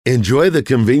Enjoy the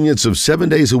convenience of 7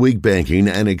 days a week banking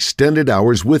and extended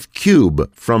hours with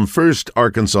Cube from First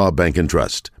Arkansas Bank and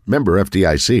Trust. Member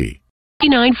FDIC.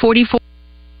 944.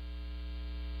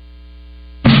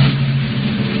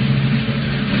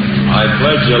 I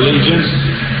pledge allegiance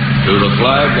to the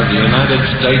flag of the United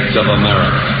States of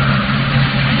America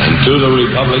and to the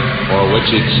republic for which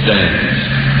it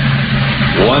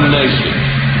stands, one nation,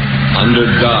 under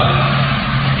God,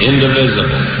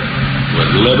 indivisible,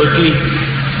 with liberty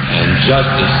and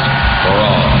justice for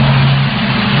all.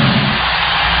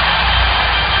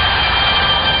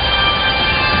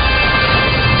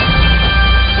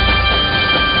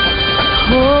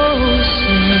 Oh,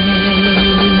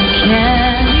 say,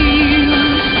 can you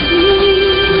see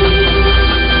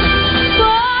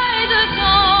by the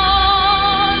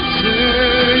dawn's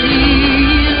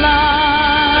early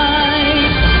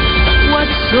light what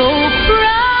so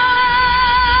proudly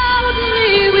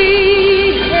we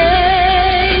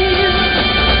hailed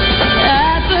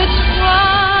at the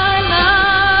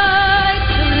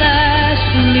twilight's last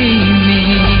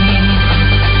gleaming,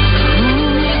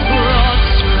 whose broad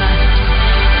stripes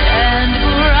and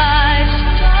bright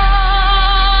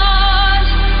stars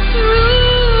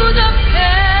through the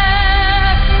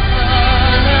perilous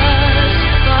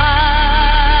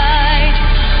fight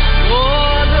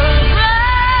o'er the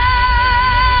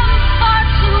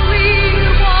ramparts we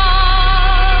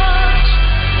watched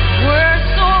were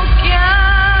so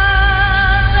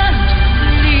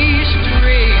gallantly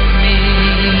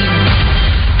streaming,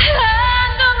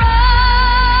 and the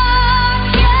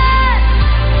rocket's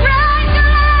bright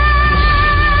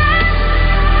glare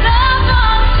of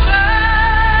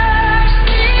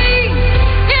bursting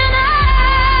in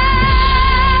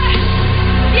air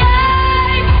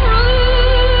gave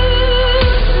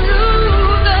proof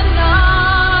through the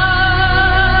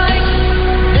night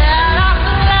that our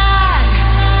flag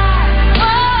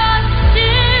was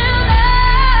still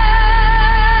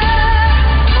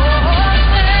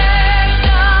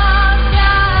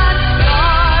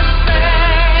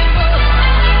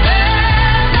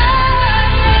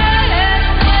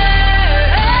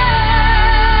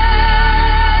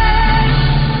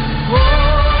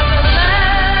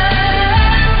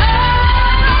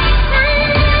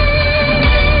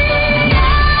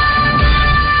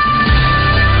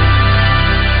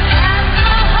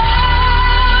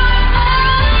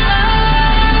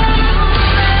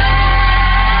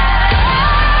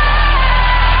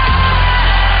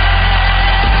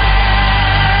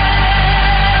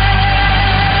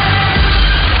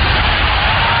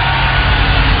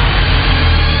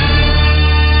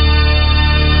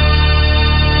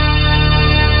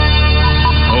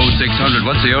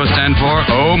What's the O stand for?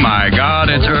 Oh, my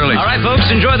God, it's early. All right, folks,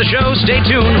 enjoy the show. Stay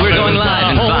tuned. We're going live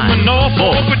in 5, 4,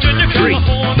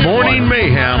 3. Morning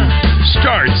Mayhem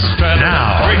starts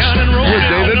now. With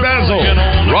David Basil,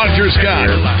 Roger Scott,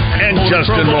 and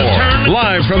Justin Moore.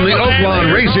 Live from the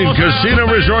Oaklawn Racing Casino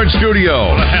Resort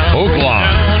Studio.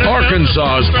 Oaklawn,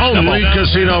 Arkansas's only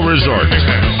casino resort.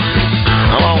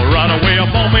 Come on, right away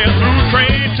up on me through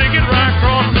train, ticket right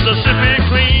across Mississippi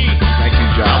clean. Thank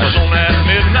you, Josh. I was on that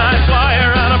midnight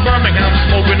flyer out of Birmingham,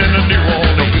 smoking in the New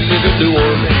Orleans.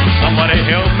 Somebody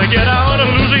help me get out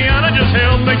of Louisiana, just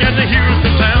help me get to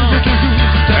Houston town.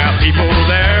 There are people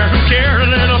there who care a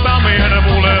little about me, and I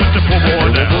won't let the poor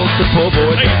boy down.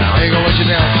 I ain't gonna let you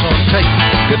down, son. Hey,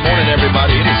 good morning,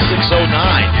 everybody. It is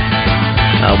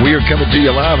 6:09. We are coming to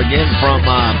you live again from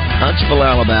Huntsville,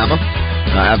 Alabama.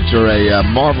 After a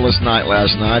marvelous night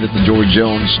last night at the George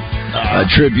Jones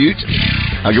tribute.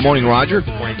 Good morning, Roger.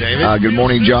 Good morning, David. Good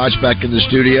morning, Josh, back in the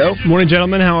studio. Good morning,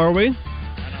 gentlemen. How are we?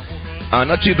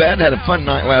 Not too bad. Had a fun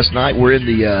night last night. We're in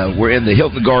the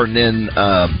Hilton Garden Inn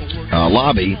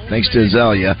lobby, thanks to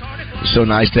Azalea. It's so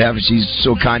nice to have her. She's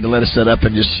so kind to let us set up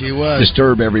and just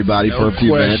disturb everybody for a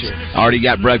few minutes. I already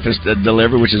got breakfast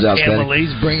delivered, which is outstanding.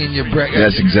 Emily's bringing you breakfast.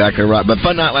 That's exactly right. But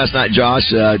fun night last night, Josh.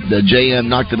 The JM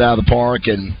knocked it out of the park,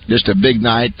 and just a big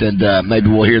night. And maybe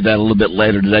we'll hear that a little bit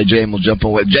later today. JM will jump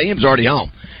on with. JM's already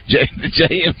home.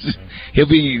 JM's he'll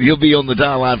be on the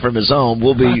tie line from his home.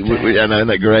 We'll be. I know, isn't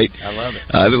that great? I love it.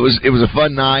 It was a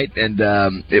fun night, and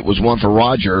it was one for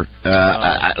Roger.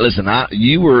 Listen,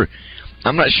 you were.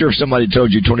 I'm not sure if somebody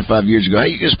told you 25 years ago, hey,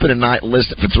 you can spend a night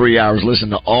listening for 3 hours, listening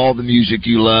to all the music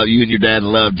you love, you and your dad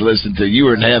love to listen to. You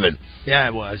were in heaven. Yeah,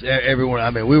 it was. Everyone.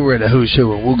 I mean, we were in a who's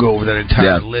who, and we'll go over that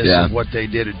entire list of what they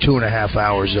did in 2.5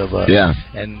 hours of.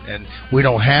 And we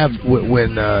don't have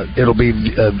when it'll be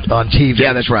on TV.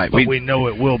 Yeah, that's right. But we know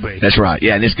it will be. That's right.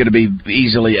 Yeah, and it's going to be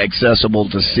easily accessible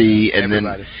to see. And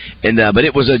everybody. But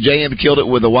it was a JM killed it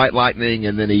with a White Lightning,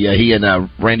 and then he and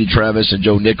Randy Travis and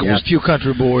Joe Nichols. Yeah, a few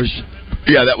country boys.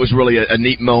 Yeah, that was really a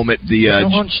neat moment.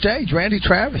 On stage, Randy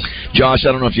Travis. Josh,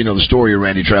 I don't know if you know the story of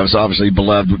Randy Travis, obviously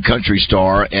beloved country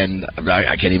star, and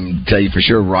I can't even tell you for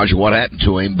sure, Roger, what happened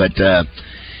to him, but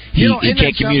he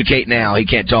can't communicate now. He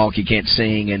can't talk. He can't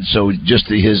sing, and so just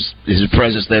his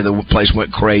presence there, the place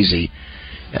went crazy.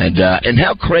 And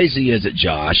how crazy is it,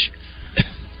 Josh,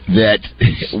 that,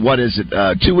 what is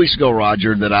it, 2 weeks ago,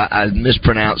 Roger, that I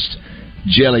mispronounced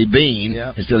Jelly Bean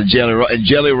instead of Jelly Roll, and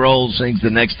Jelly Roll sings the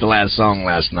next to last song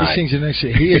last night. He sings the next.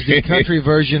 He is the country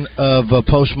version of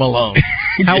Post Malone.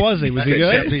 How was he? Was he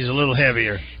good? Except he's a little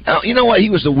heavier. You know what?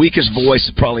 He was the weakest voice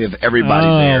probably of everybody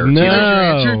there.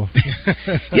 No.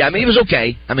 Yeah, I mean, he was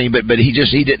okay. I mean, but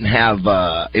he didn't have.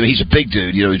 I mean, he's a big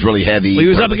dude. You know, he's really heavy. Well, he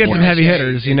was up against some heavy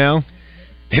hitters. You know.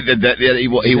 He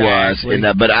was,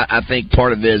 but I think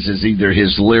part of this is either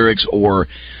his lyrics or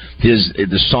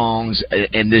the songs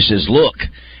and this his look.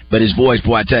 But his voice,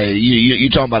 boy, I tell you, you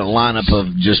talking about a lineup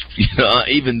of just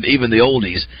even the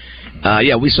oldies.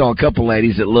 Yeah, we saw a couple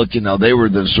ladies that looked, they were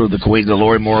the sort of the queens,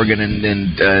 Lori Morgan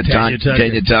and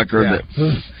Tanya Tucker.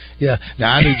 Yeah.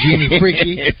 Now, I knew Jeannie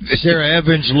Freaky. Sarah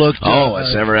Evans looked...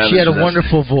 Sarah Evans. She had a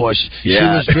wonderful voice. Yeah. She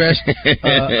was dressed...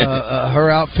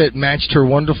 her outfit matched her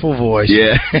wonderful voice.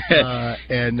 Yeah.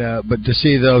 But to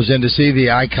see those and to see the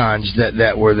icons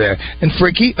that were there. And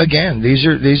Freaky, again, these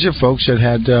are folks that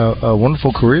had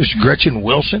wonderful careers. Gretchen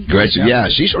Wilson.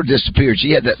 She sort of disappeared.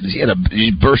 She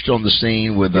burst on the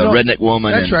scene with Redneck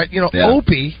Woman. That's right.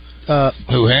 Opie...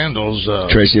 who handles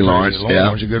Tracy Lawrence,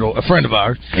 a friend of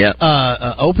ours. Yeah.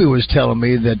 Opie was telling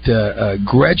me that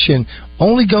Gretchen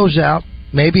only goes out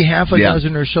maybe half a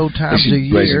dozen or so times a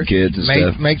year. Raising kids and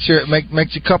stuff.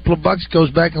 Makes a couple of bucks,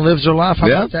 goes back and lives her life. How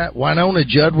about that? Winona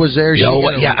Judd was there.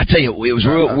 I tell you, it was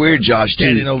real weird, Josh.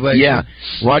 Too. Yeah,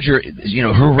 Roger.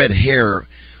 Her red hair.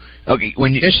 Okay,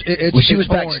 when she was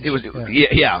back, it was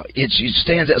it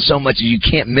stands out so much you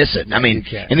can't miss it. I mean,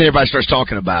 and then everybody starts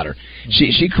talking about her.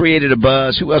 She created a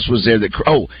buzz. Who else was there?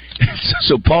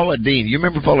 So Paula Deen. You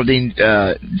remember Paula Deen,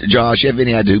 Josh? You have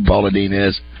any idea who Paula Deen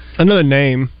is? Another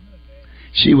name.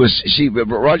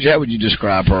 Roger, how would you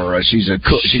describe her? She's a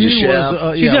cook. She's a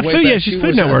chef. She's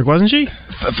Food Network, wasn't she?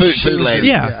 Food lady.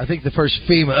 Yeah, I think the first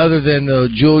female, other than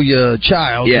Julia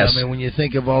Childs. Yes. I mean, when you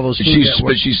think of all those food networks.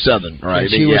 But she's Southern, right?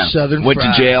 She was Southern. Went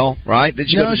to jail, right? Did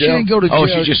she go to jail? She didn't go to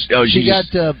jail. She got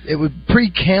it was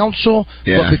pre-council,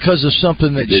 but because of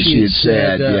something that she had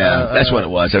said. That's what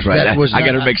it was. That's right. I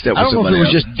got her mixed up with somebody else. I don't know if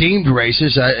it was just deemed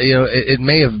racist. It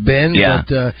may have been. Yeah.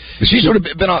 But she sort of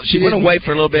been off. She went away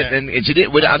for a little bit, and she did.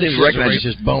 I didn't recognize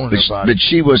racist bone in her body. But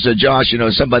she was Josh.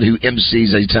 Somebody who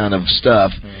MCs a ton of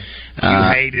stuff. You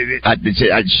hated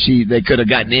it. They could have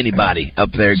gotten anybody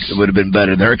up there. It would have been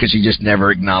better than her because she just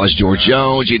never acknowledged George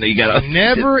Jones. You got to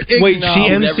never. Wait, she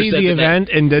emceed the event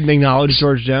and didn't acknowledge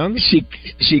George Jones.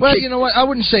 Well, you know what? I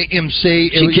wouldn't say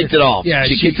MC. She kicked it off. Yeah,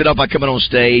 she kicked it off by coming on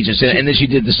stage and then she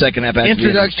did the second half.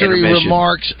 Introductory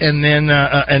remarks and then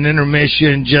an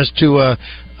intermission just to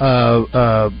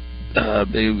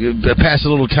pass a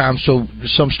little time so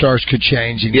some stars could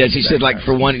change. Yeah, she said, like,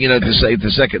 for one, to say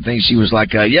the second thing, she was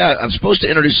like, I'm supposed to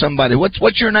introduce somebody.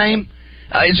 What's your name?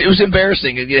 It was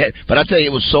embarrassing, but I tell you,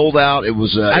 it was sold out. It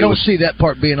was. I don't see that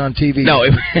part being on TV. No,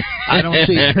 I don't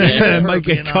see it might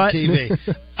get cut. on TV.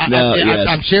 Yes.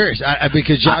 I'm serious.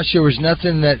 Because Josh, there was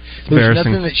nothing that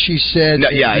she said. No,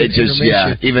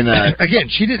 even again,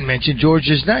 she didn't mention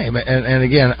George's name, and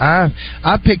again,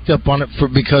 I picked up on it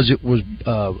because it was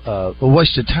a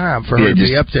waste of time for her to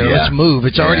be up there. Let's move.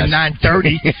 It's already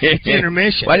 9:30. It's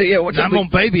intermission. I'm on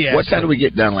baby ass. What time did we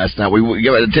get done last night? We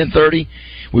got at 10:30.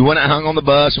 We went out, hung on the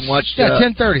bus, and watched.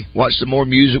 10:30. Watched some more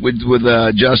music with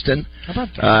Justin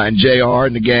and JR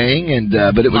and the gang,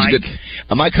 but it was good.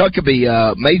 Mike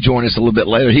Huckabee may join us a little bit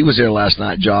later. He was there last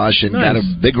night, Josh, and got a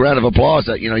big round of applause.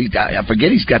 I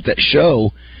forget he's got that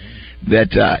show.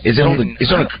 That is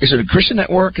it a Christian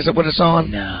network? Is that what it's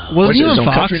on? No. Was he on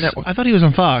Fox? Country Network? I thought he was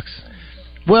on Fox.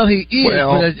 Well, he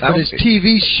is, but his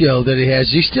TV show that he has,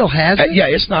 he still has it?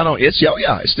 It's not on. It's still going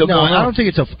on. I don't think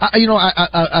it's a. I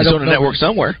it's don't on a network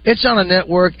somewhere. It's on a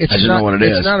network. I just know what it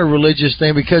is. It's not a religious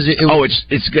thing because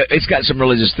it's got some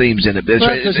religious themes in it.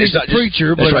 Because he's a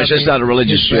preacher, but it's not a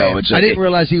religious show. I didn't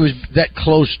realize he was that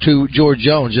close to George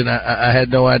Jones, and I had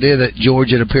no idea that George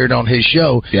had appeared on his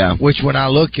show. Yeah. Which, when I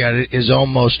look at it, is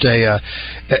almost to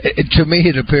me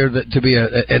it appeared to be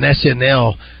an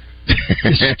SNL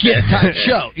skit type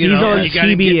show. He's on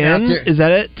TBN. Is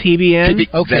that it? TBN.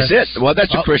 Okay, that's it. Well,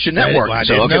 that's a Christian network.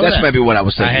 So that's maybe what I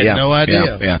was thinking. I had no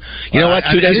idea. Yeah. You know what?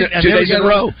 2 days in a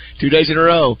row. 2 days in a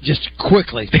row. Just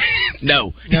quickly.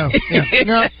 No,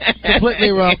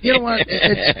 completely wrong. You know what?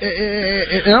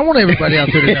 And I want everybody out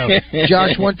there to know,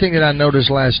 Josh. One thing that I noticed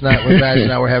last night when Baz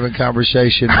and I were having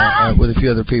conversation with a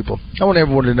few other people. I want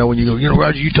everyone to know when you go,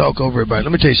 Roger, you talk over everybody.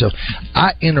 Let me tell you something.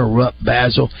 I interrupt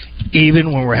Basil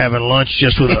even when we're having lunch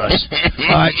just with us.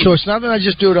 All right, so it's not that I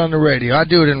just do it on the radio. I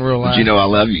do it in real life. But you know I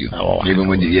love you. Even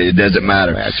when it doesn't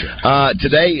matter.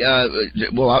 Today, I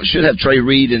should have Trey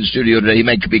Reed in the studio today. He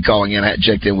may be calling in. I hadn't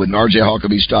checked in with him. RJ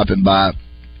Huckabee stopping by.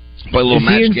 Play a little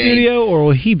match game. Is he in studio, or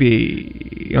will he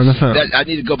be on the phone? I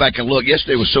need to go back and look.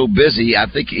 Yesterday was so busy. I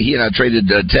think he and I traded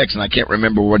texts, and I can't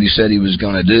remember what he said he was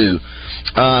going to do.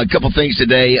 A couple things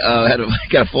today.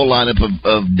 Got a full lineup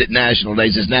of national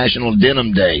days. It's National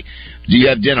Denim Day. Do you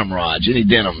have denim, Raj? Any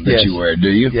denim that you wear? Do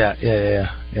you? Yeah.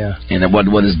 And then what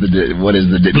is the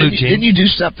blue jeans? Didn't you do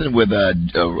something with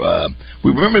we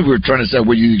remember we were trying to say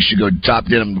where you should go top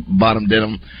denim, bottom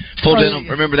denim, full denim.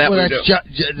 Remember that? Well,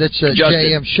 that's a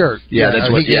JM shirt. Yeah, that's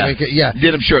what. Yeah,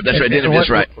 denim shirt. That's right. Denim. That's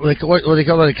right. What do they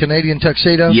call that? A Canadian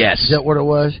tuxedo? Yes. Is that what it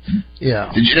was?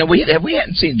 Yeah. Did you know we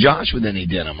hadn't seen Josh with any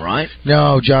denim, right?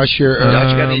 No, Josh. Josh, you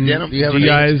got any denim? You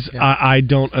guys, I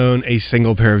don't own a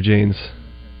single pair of jeans.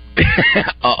 We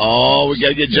got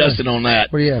to get Justin on that.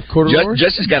 What do you have? Corduroy?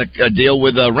 Justin's got a deal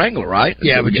with Wrangler, right?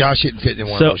 Yeah, but Josh didn't fit in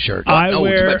one of those shirts. I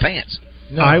wear pants.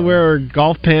 No. I wear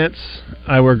golf pants.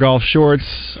 I wear golf shorts.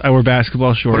 I wear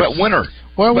basketball shorts. What about winter?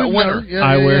 Winter?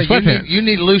 I wear sweatpants. You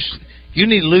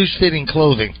need loose fitting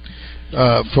clothing.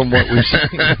 From what we've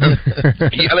seen.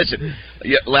 Listen.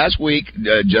 Last week,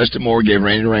 Justin Moore gave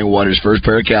Randy Rainwater his first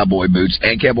pair of cowboy boots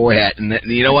and cowboy hat. And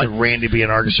you know what? Randy, being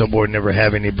an Arkansas boy, never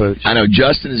have any boots. I know.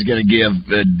 Justin is going to give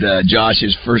Josh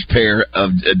his first pair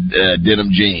of denim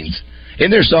jeans.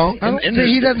 In their song.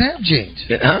 He doesn't have jeans.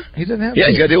 Huh? He doesn't have jeans. Yeah,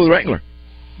 he's got to deal with Wrangler.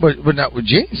 But not with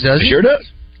jeans, does he? Sure does.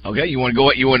 Okay, you want to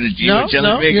go? You want to? No. You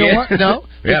know what? No.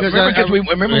 Because we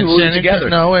were together.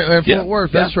 No, in Fort Worth.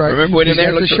 That's right. Remember when in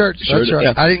there the shirts? That's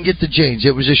right. I didn't get the jeans.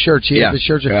 It was the shirts. He had the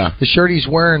shirts. The shirt he's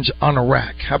wearing's on a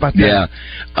rack. How about that?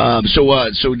 Yeah.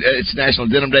 So it's National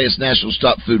Denim Day. It's National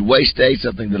Stop Food Waste Day.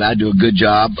 Something that I do a good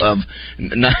job of.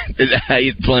 I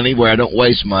eat plenty where I don't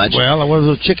waste much. Well, one of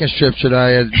those chicken strips that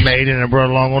I had made and I brought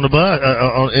along on the bus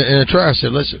in a tray. I said,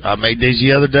 "Listen, I made these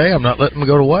the other day. I'm not letting them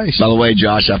go to waste." By the way,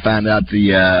 Josh, I found out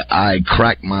I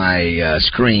cracked my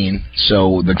screen,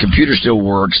 so the computer still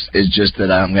works. It's just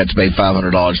that I'm going to have to pay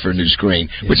 $500 for a new screen,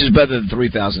 which is better than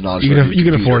 $3,000. You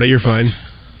can afford it. You're fine.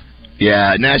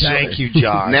 Yeah, Thank you,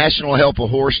 John. National Help a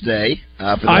Horse Day.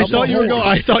 I thought you were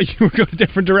going a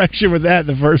different direction with that.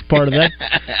 The first part of that.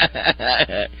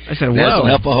 I said, "Whoa!" National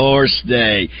Help a Horse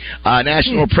Day.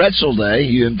 National Pretzel Day.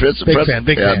 You in pretzel? Big fan.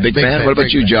 Big fan. What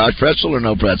about you, Josh? Pretzel or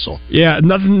no pretzel? Yeah,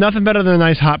 nothing better than a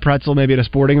nice hot pretzel, maybe at a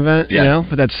sporting event. Yeah. You know,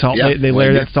 with that salt. They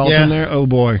layer that salt in there. Oh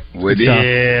boy.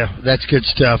 Yeah, that's good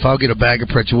stuff. I'll get a bag of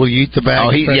pretzel. Will you eat the bag?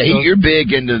 of pretzels? You're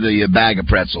big into the bag of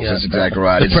pretzels. That's exactly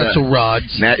right. The pretzel rods.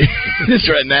 That's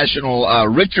right. National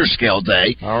Richter Scale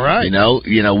Day. All right. I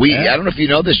don't know if you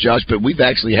know this, Josh, but we've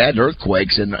actually had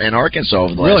earthquakes in Arkansas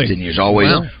over the last 10 years.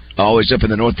 Always up in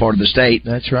the north part of the state.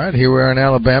 That's right. Here we are in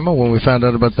Alabama. When we found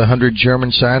out about the 100 German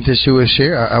scientists who was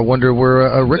here, I wonder where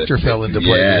Richter fell into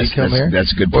play. Yes, Did he come here?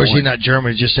 That's a good point. Or is he not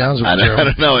German? It just sounds like German. I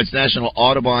don't know. It's National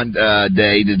Audubon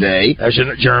Day today. That's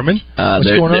German? What's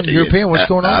going on? European? What's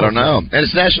going on? I don't know. And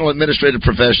it's National Administrative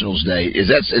Professionals Day. Is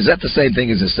that the same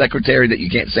thing as a secretary that you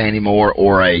can't say anymore,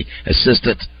 or a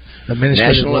assistant?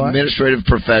 National Administrative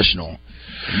Professional.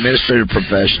 Administrative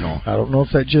professional. I don't know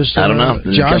if that just. I don't know,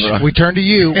 Josh. We turn to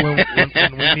you when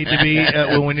we need to be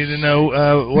when we need to know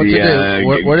what to do.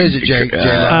 What is it, Jake?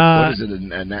 What is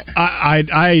it?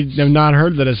 I have not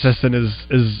heard that assistant is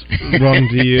wrong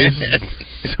to use.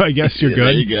 So I guess you're good.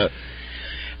 There you go.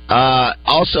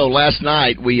 Also, last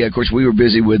night we were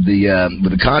busy with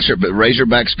the concert, but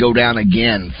Razorbacks go down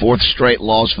again. 4th straight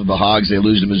loss for the Hogs. They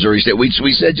lose to Missouri State. We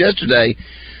said yesterday,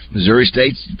 Missouri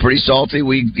State's pretty salty.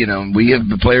 We have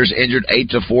the players injured.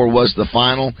 8-4 was the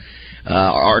final.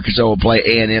 Arkansas will play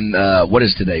A&M. What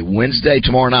is today? Wednesday.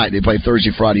 Tomorrow night they play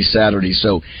Thursday, Friday, Saturday.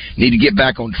 So need to get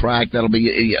back on track. That'll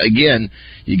be again.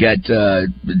 You got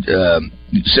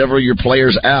several of your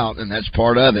players out, and that's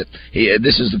part of it.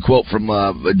 This is the quote from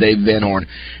Dave Van Horn.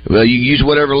 Well, you can use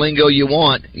whatever lingo you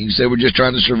want. You can say we're just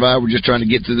trying to survive. We're just trying to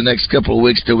get through the next couple of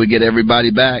weeks till we get everybody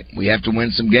back. We have to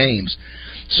win some games.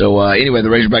 So anyway, the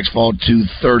Razorbacks fall to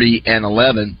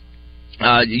 30-11.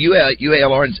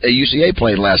 UALR and UCA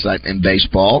played last night in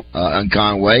baseball on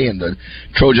Conway, and the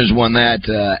Trojans won that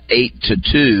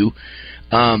 8-2.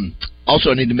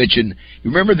 Also, I need to mention, you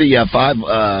remember the five, we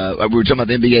were talking about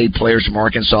the NBA players from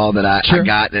Arkansas that I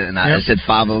got, and I said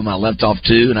 5 of them, I left off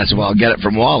 2, and I said, well, I'll get it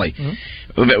from Wally. Mm-hmm.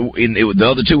 The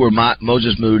other 2 were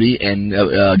Moses Moody and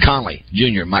Conley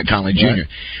Jr., Mike Conley Jr. Right.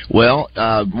 Well,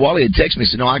 Wally had texted me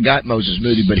and said, no, I got Moses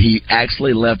Moody, but he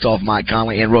actually left off Mike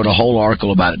Conley and wrote a whole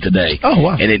article about it today. Oh,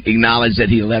 wow. And it acknowledged that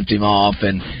he left him off.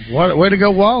 And way to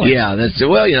go, Wally. Yeah,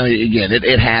 well, again,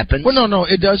 it happens. Well, no,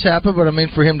 it does happen, but I mean,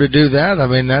 for him to do that, I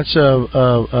mean, that's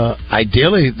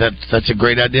ideally, that's a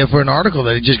great idea for an article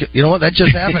that he just, you know what, that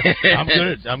just happened.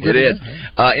 I'm good. It is.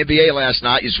 NBA last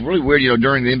night, it's really weird,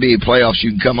 during the NBA playoffs, you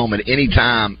can come home at any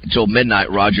time until midnight,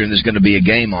 Roger, and there's going to be a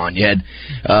game on. You had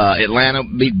Atlanta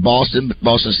beat Boston.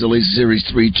 Boston still leads the series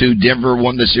 3-2. Denver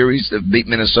won the series, beat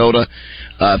Minnesota.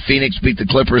 Phoenix beat the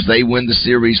Clippers. They win the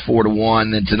series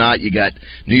 4-1. Then tonight you got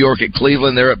New York at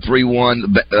Cleveland. They're up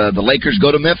 3-1. The Lakers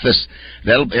go to Memphis.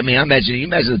 I imagine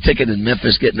the ticket in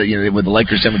Memphis getting with the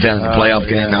Lakers coming down in the playoff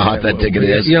game. How hot that ticket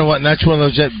is. You know what? And that's one of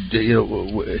those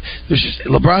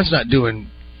LeBron's not doing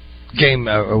game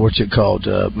what's it called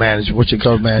management?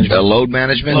 Load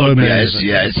management.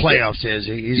 Yes. Playoffs is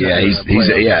he's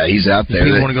out there.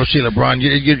 People want to go see LeBron.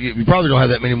 You probably don't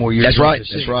have that many more years. That's right.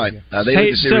 They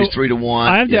lead the series 3-1.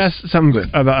 I have to ask something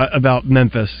about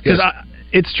Memphis because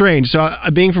it's strange. So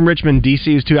being from Richmond, DC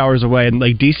is 2 hours away, and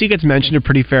like DC gets mentioned a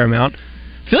pretty fair amount.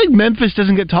 I feel like Memphis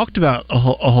doesn't get talked about a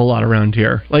whole lot around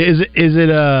here. Like, is it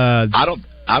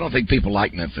I don't think people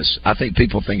like Memphis. I think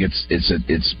people think it's a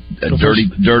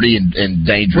dirty and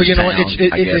dangerous. Well, you know, town,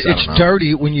 it's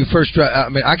dirty when you first drive. I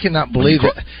mean, I cannot believe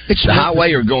it. It's the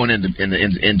highway or going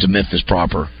into Memphis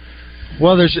proper.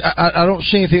 Well, I don't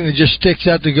see anything that just sticks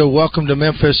out to go welcome to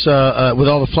Memphis with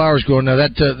all the flowers growing. Now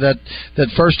that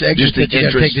first exit that you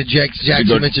got to take to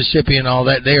Jackson, Mississippi, and all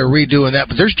that, they are redoing that.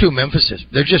 But there's 2 Memphises.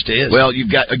 There just is. Well, you've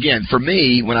got, again, for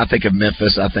me, when I think of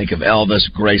Memphis, I think of Elvis,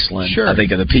 Graceland. Sure. I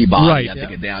think of the Peabody. Right. I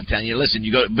think of downtown. You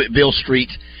go to Bill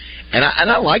Street. And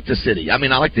I like the city. I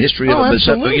mean, I like the history of it.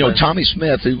 Absolutely. But Tommy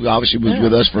Smith, who obviously was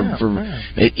with us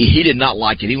he did not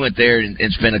like it. He went there and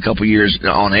spent a couple years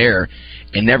on air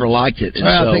and never liked it. And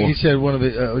I think he said one of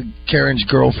Karen's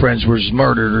girlfriends was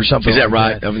murdered or something. Is that like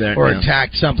right? That. Over there, or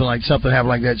attacked, something happened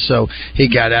like that. So he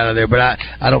got out of there. But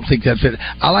I don't think that fit.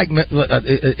 I like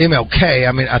MLK.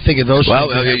 I mean, I think of those. Well,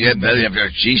 geez,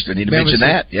 I need to mention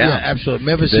that. Yeah, absolutely.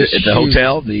 Memphis at the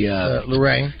hotel,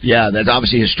 Lorraine. Yeah, that's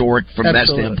obviously historic from that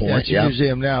standpoint. It's a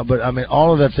museum now, but I mean,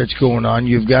 all of that's going on.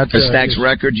 You've got the Stax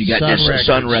Records. You got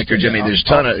Sun Records. I mean, there's a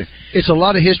ton of. It's a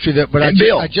lot of history that, but I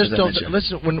just don't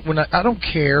listen when I don't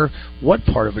care what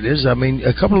part of it is. I mean,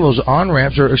 a couple of those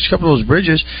on-ramps or a couple of those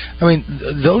bridges, I mean,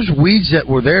 those weeds that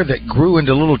were there that grew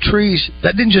into little trees,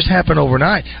 that didn't just happen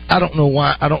overnight. I don't know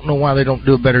why they don't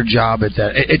do a better job at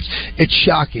that. It's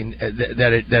shocking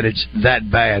that it's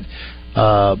that bad.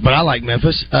 But I like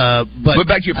Memphis. But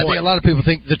back to your point. I think a lot of people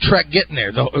think the trek getting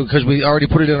there, because we already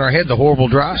put it in our head, the horrible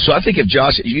drive. So I think if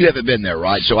Josh, you haven't been there,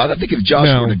 right? So I think if Josh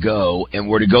were to go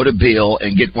to Bill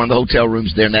and get one of the hotel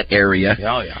rooms there in that area.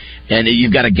 Oh, yeah. And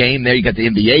you've got a game there, you got the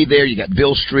NBA there, you got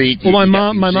Bill Street. Well, my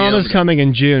mom is coming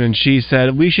in June, and she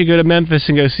said we should go to Memphis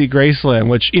and go see Graceland,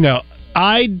 which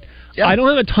I don't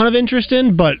have a ton of interest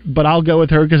in, but I'll go with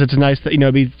her because it's nice that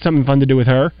it'd be something fun to do with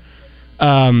her.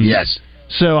 Yes.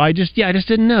 So I just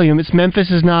didn't know. Memphis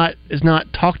is not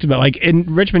talked about. Like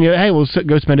in Richmond, hey, we'll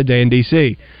go spend a day in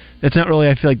D.C. That's not really,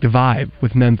 I feel like, the vibe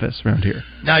with Memphis around here.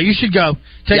 Now you should go.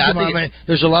 Take your mom.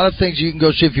 There's a lot of things you can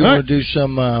go see if you want to do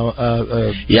some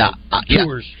tours.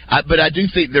 But I do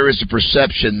think there is a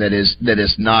perception that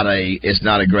it's not a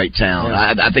great town.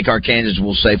 Yeah. I think Arkansas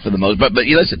will say for the most. But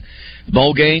listen,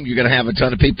 bowl game, you're going to have a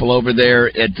ton of people over there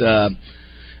at the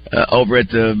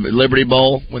Liberty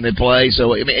Bowl when they play.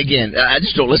 So I mean, again, I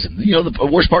just don't listen. The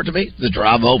worst part to me, the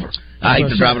drive over. I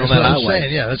hate driving on that highway.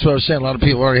 That's what I was saying. A lot of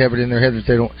people already have it in their head that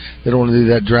they don't want to do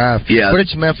that drive. Yeah. But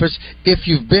it's Memphis. If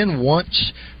you've been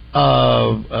once,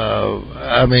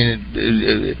 I mean,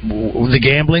 the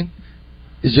gambling.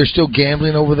 Is there still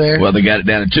gambling over there? Well, they got it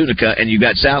down in Tunica, and you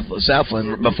got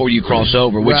Southland before you cross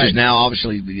over, which is now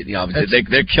obviously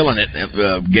they're killing it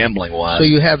gambling wise. So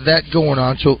you have that going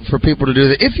on. So for people to do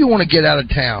that, if you want to get out of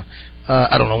town.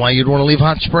 I don't know why you'd want to leave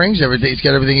Hot Springs. It's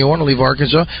got everything you want to leave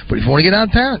Arkansas. But if you want to get out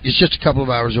of town, it's just a couple of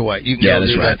hours away. You can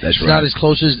that's right. It's not as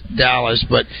close as Dallas,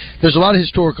 but there's a lot of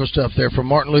historical stuff there, from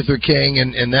Martin Luther King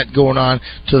and that going on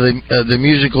to the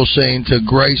musical scene to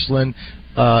Graceland.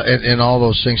 and all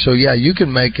those things. So yeah, you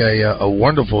can make a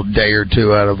wonderful day or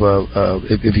two out of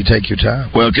if you take your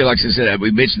time. Well, like I said,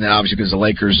 we mentioned that obviously because the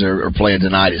Lakers are playing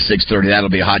tonight at 6:30. That'll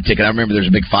be a hot ticket. I remember there was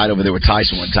a big fight over there with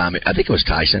Tyson one time. I think it was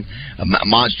Tyson, a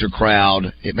monster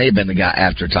crowd. It may have been the guy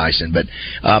after Tyson, but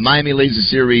Miami leads the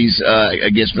series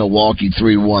against Milwaukee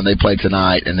 3-1. They play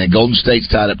tonight, and then Golden State's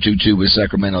tied up 2-2 with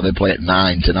Sacramento. They play at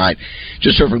 9 tonight.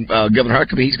 Just heard from Governor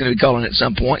Huckabee. He's going to be calling at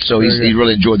some point, so he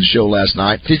really enjoyed the show last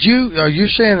night. Are you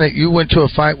saying that you went to a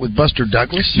fight with Buster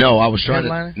Douglas? No, I was trying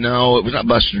to. No, it was not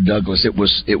Buster Douglas. It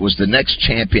was the next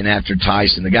champion after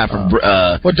Tyson, the guy from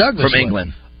Douglas from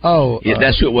England. Oh, yeah,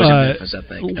 that's who it was in Memphis, I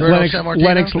think.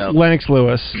 Lennox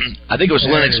Lewis. I think it was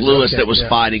Lennox Lewis that was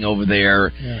fighting over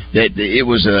there. Yeah. It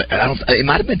was it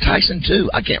might have been Tyson too.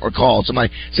 I can't recall.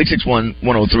 Somebody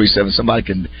 661-1037. Somebody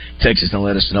can text us and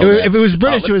let us know. If it was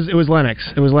British, it was Lennox.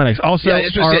 It was Lennox. Also,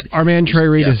 our man Trey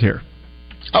Reed is here.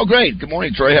 Oh, great! Good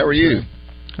morning, Trey. How are you?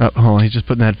 Oh, hold on. He's just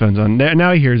putting the headphones on.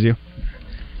 Now he hears you.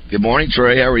 Good morning,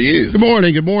 Trey. How are you? Good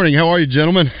morning. Good morning. How are you,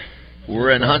 gentlemen?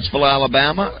 We're in Huntsville,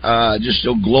 Alabama. Just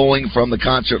still glowing from the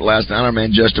concert last night. Our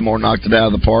man Justin Moore knocked it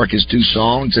out of the park. His 2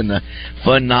 songs and a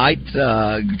fun night.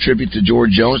 Tribute to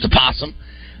George Jones, the Possum.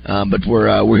 But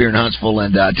we're here in Huntsville,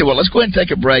 and tell you what, let's go ahead and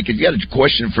take a break. If you got a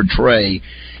question for Trey,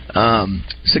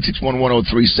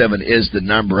 661-1037 is the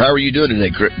number. How are you doing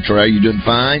today, Trey? Are you doing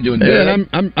fine? Doing good? Yeah,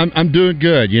 I'm doing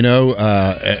good. You know,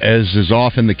 as is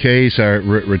often the case, I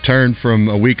returned from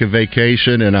a week of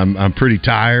vacation, and I'm pretty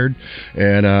tired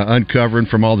and uncovering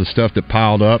from all the stuff that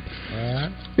piled up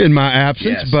in my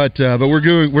absence. Yes. But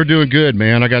we're doing good,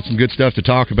 man. I got some good stuff to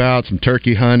talk about. Some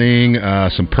turkey hunting,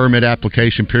 some permit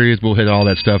application periods. We'll hit all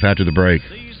that stuff after the break.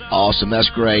 Awesome, that's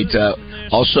great.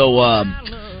 Also.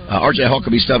 R.J.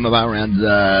 Huckabee's talking about around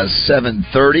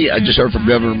 7:30. I just heard from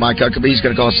Governor Mike Huckabee. He's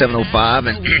going to call us 7:05,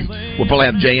 and we'll probably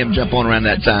have JM jump on around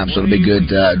that time, so it'll be good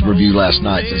review last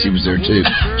night since he was there, too.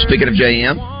 Speaking of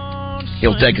JM,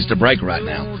 he'll take us to break right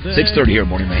now. 6:30 here,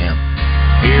 Morning Mayhem.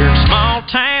 Here in small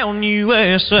town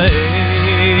USA.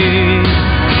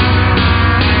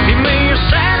 Give me a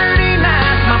Saturday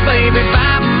night, my baby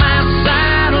by my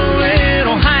side, a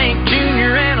little Hank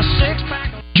Jr. and a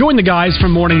 6-pack. Join the guys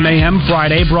from Morning Mayhem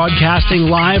Friday, broadcasting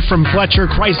live from Fletcher,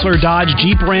 Chrysler, Dodge,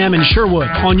 Jeep, Ram, and Sherwood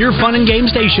on your fun and game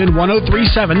station,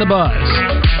 103.7 The Buzz.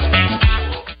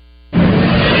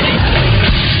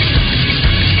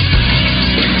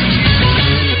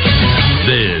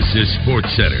 This is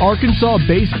SportsCenter. Arkansas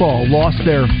baseball lost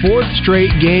their 4th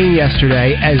straight game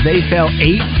yesterday as they fell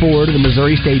 8-4 to the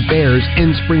Missouri State Bears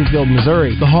in Springfield,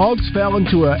 Missouri. The Hogs fell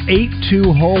into a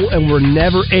 8-2 hole and were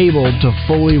never able to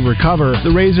fully recover.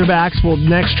 The Razorbacks will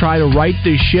next try to right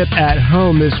the ship at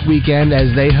home this weekend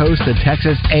as they host the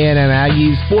Texas A&M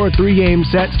Aggies for a 3-game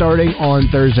set starting on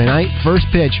Thursday night. First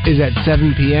pitch is at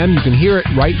 7 p.m. You can hear it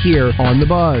right here on The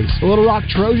Buzz. The Little Rock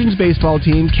Trojans baseball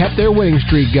team kept their winning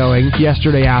streak going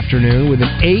yesterday afternoon with an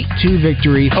 8-2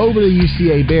 victory over the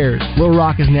UCA Bears. Little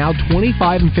Rock is now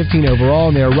 25-15 overall,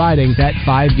 and they are riding that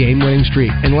 5-game winning streak.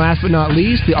 And last but not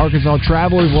least, the Arkansas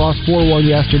Travelers lost 4-1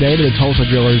 yesterday to the Tulsa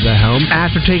Drillers at home.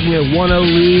 After taking a 1-0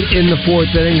 lead in the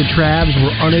 4th inning, the Travs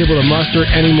were unable to muster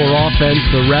any more offense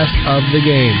the rest of the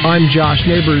game. I'm Josh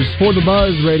Neighbors for the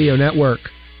Buzz Radio Network.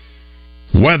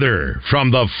 Weather from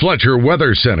the Fletcher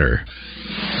Weather Center.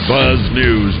 Buzz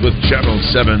News with Channel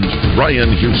 7's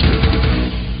Ryan Houston.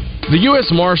 The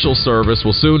U.S. Marshal Service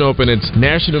will soon open its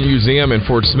National Museum in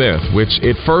Fort Smith, which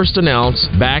it first announced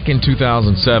back in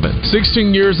 2007.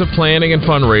 16 years of planning and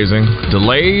fundraising,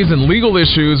 delays, and legal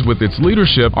issues with its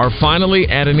leadership are finally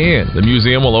at an end. The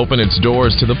museum will open its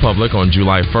doors to the public on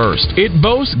July 1st. It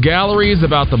boasts galleries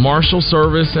about the Marshal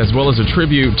Service as well as a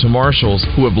tribute to marshals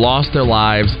who have lost their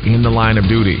lives in the line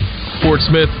of duty. Fort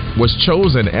Smith was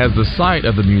chosen as the site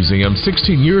of the museum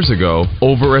 16 years ago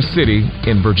over a city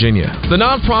in Virginia. The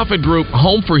nonprofit group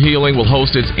Home for Healing will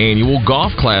host its annual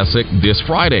golf classic this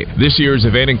Friday. This year's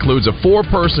event includes a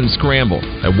 4-person scramble,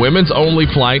 a women's-only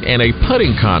flight, and a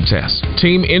putting contest.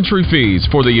 Team entry fees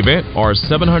for the event are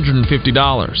 $750.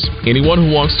 Anyone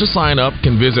who wants to sign up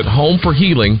can visit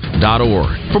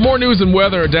homeforhealing.org. For more news and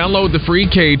weather, download the free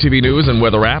KTV News and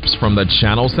weather apps from the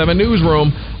Channel 7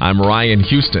 Newsroom. I'm Ryan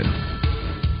Houston.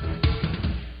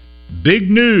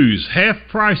 Big news,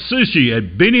 half-price sushi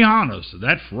at Benihana's.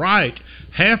 That's right,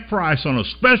 half price on a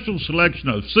special selection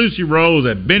of sushi rolls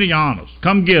at Benihana's.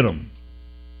 Come get them.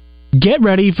 Get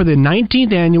ready for the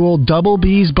 19th annual Double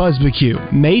B's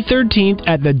Buzzbecue, May 13th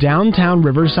at the downtown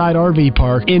Riverside RV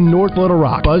Park in North Little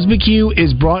Rock. Buzzbecue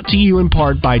is brought to you in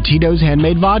part by Tito's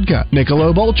Handmade Vodka,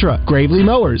 Michelob Ultra, Gravely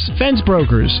Mowers, Fence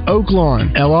Brokers, Oak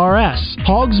Lawn, LRS,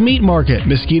 Hogs Meat Market,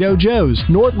 Mosquito Joe's,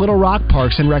 North Little Rock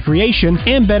Parks and Recreation,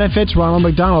 and benefits Ronald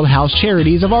McDonald House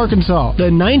Charities of Arkansas.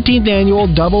 The 19th annual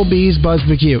Double B's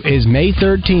Buzzbecue is May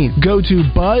 13th. Go to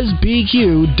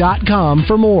buzzbq.com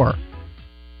for more.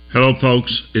 Hello,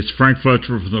 folks. It's Frank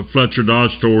Fletcher from the Fletcher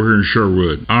Dodge store here in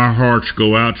Sherwood. Our hearts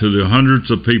go out to the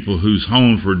hundreds of people whose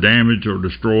homes were damaged or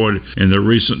destroyed in the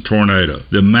recent tornado.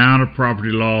 The amount of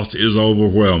property lost is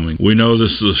overwhelming. We know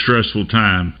this is a stressful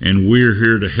time, and we're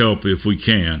here to help if we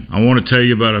can. I want to tell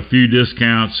you about a few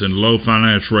discounts and low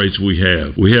finance rates we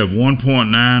have. We have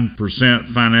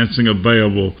 1.9% financing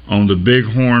available on the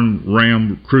Bighorn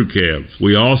Ram crew cabs.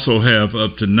 We also have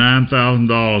up to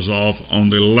 $9,000 off on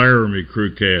the Laramie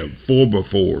crew cab.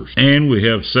 4x4s, and we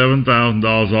have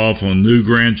 $7,000 off on new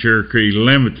Grand Cherokee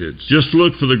Limiteds. Just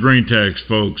look for the green tags,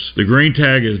 folks. The green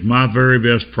tag is my very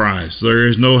best price. There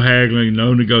is no haggling,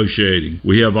 no negotiating.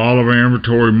 We have all of our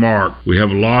inventory marked. We have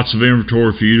lots of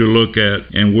inventory for you to look at,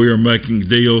 and we are making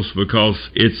deals because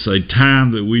it's a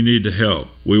time that we need to help.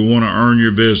 We want to earn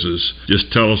your business.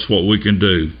 Just tell us what we can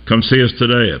do. Come see us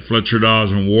today at Fletcher Dodge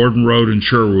on Warden Road in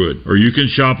Sherwood, or you can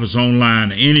shop us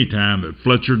online anytime at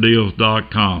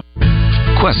FletcherDeals.com.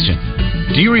 Question: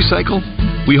 do you recycle?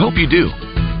 We hope you do,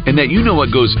 and that you know what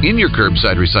goes in your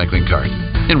curbside recycling cart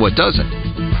and what doesn't.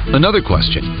 Another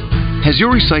question: has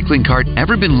your recycling cart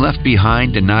ever been left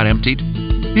behind and not emptied?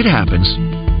 It happens.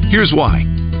 Here's why.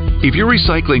 If your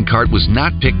recycling cart was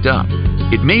not picked up,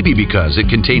 it may be because it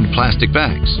contained plastic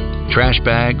bags, trash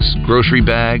bags, grocery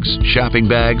bags, shopping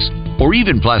bags, or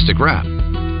even plastic wrap.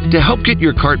 To help get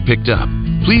your cart picked up,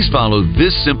 please follow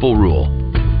this simple rule.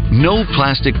 No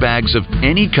plastic bags of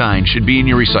any kind should be in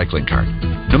your recycling cart,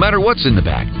 no matter what's in the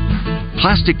bag.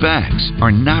 Plastic bags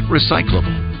are not recyclable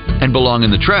and belong in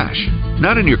the trash,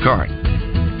 not in your cart.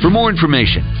 For more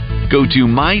information, go to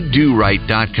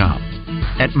mydoright.com.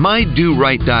 At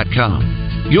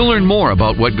mydoright.com, you'll learn more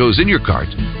about what goes in your cart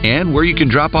and where you can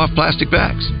drop off plastic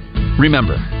bags.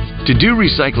 Remember, to do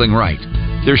recycling right,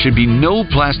 there should be no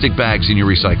plastic bags in your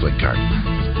recycling cart.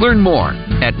 Learn more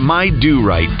at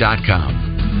mydoright.com.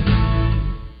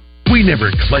 We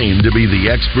never claim to be the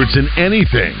experts in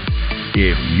anything.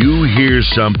 If you hear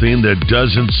something that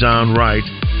doesn't sound right,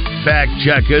 fact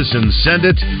check us and send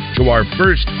it to our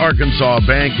First Arkansas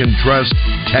Bank and Trust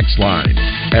text line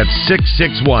at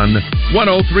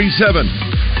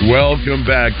 661-1037. Welcome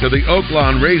back to the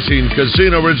Oaklawn Racing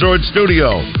Casino Resort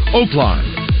Studio. Oaklawn,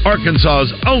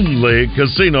 Arkansas's only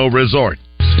casino resort.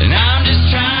 And I'm just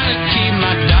trying to keep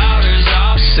my daughters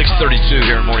off. 6:32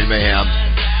 here in Morning Mayhem.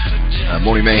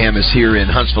 Morning Mayhem is here in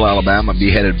Huntsville, Alabama. I'll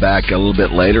be headed back a little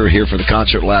bit later here for the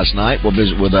concert last night. We'll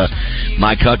visit with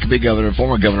Mike Huckabee,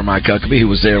 former Governor Mike Huckabee, who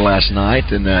was there last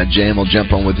night, and Jam will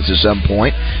jump on with us at some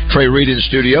point. Trey Reed in the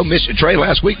studio. Mr. Trey,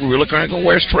 last week we were looking around going,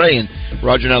 where's Trey? And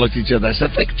Roger and I looked at each other. I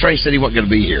said, I think Trey said he wasn't going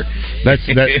to be here. That's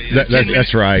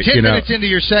right. 10 minutes into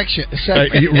your section.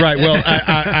 Right. Well,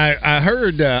 I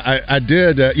heard, I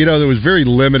did, there was very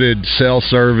limited cell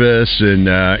service and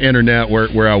internet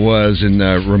where I was in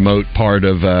the remote part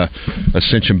of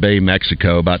Ascension Bay,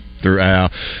 Mexico, about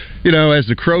throughout. As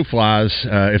the crow flies,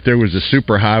 if there was a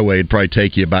super highway, it'd probably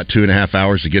take you about 2.5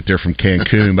 hours to get there from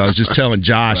Cancun. But I was just telling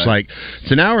Josh, right.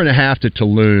 It's an hour and a half to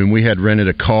Tulum. We had rented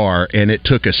a car, and it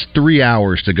took us 3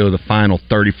 hours to go the final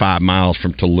 35 miles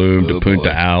from Tulum to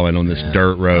Punta Allen on this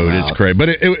dirt road. Wow. It's crazy, but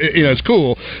it's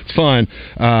cool. It's fun.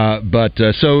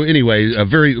 So anyway, a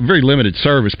very very limited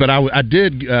service. But I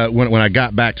did when I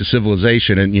got back to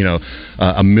civilization, and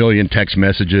a million text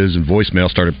messages and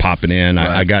voicemail started popping in.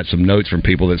 Right. I got some notes from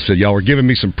people that said y'all were giving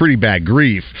me some pretty bad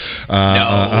grief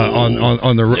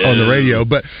on the radio.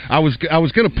 But I was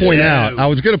going to point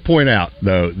out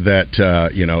though that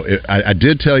I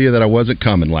did tell you that I wasn't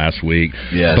coming last week.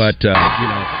 Yes. But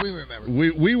we remember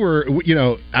we were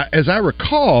as I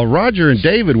recall, Roger and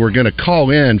David were going to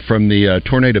call in from the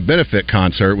Tornado Benefit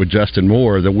concert with Justin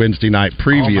Moore the Wednesday night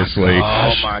previously.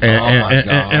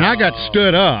 And I got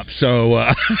stood up. So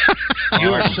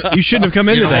you shouldn't have come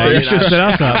in today. You should have stood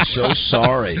us up. I'm so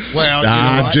sorry. Well,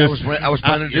 I was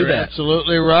planning to do that.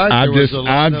 Absolutely right. There was a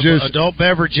lot of adult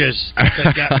beverages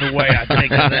that got in the way, I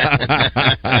think, of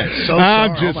that. So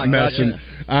I'm just messing.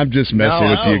 I'm just messing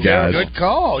with you guys. Good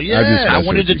call. Yeah, I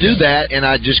wanted to do that, and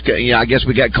I just, I guess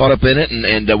we got caught up in it,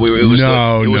 and it was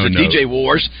a DJ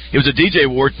wars. It was a DJ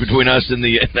wars between us and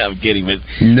the. No, I'm kidding, but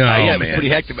man, pretty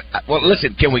hectic. Well,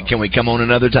 listen, can we come on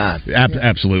another time?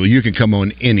 Absolutely, you can come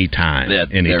on anytime.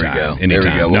 Anytime. There we go. Anytime. There we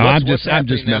go. No, Well, I'm just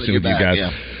messing with you guys.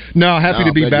 Yeah. No, happy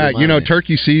to be back.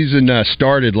 Turkey season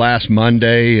started last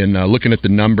Monday, and looking at the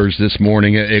numbers this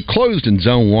morning, it closed in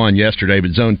Zone 1 yesterday,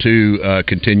 but Zone 2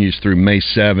 continues through May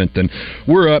 7th, and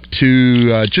we're up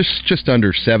to just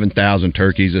under 7,000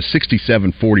 turkeys, a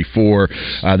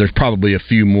 67.44. There's probably a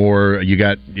few more. You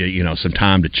got some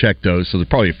time to check those, so there's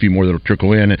probably a few more that'll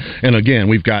trickle in. And again,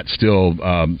 we've got still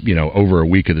over a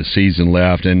week of the season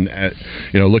left, and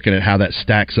looking at how that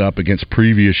stacks up against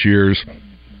previous years.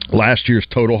 Last year's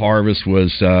total harvest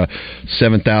was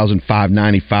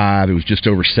 7,595. It was just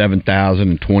over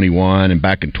 7,021, and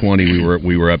back in 20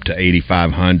 we were up to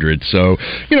 8,500. So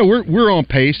we're on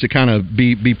pace to kind of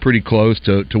be pretty close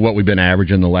to what we've been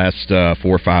averaging the last 4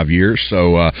 or 5 years.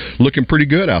 So looking pretty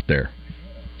good out there.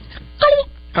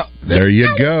 There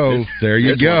you go. There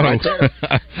you go. Right there.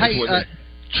 Hey,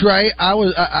 Trey,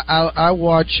 I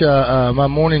watch my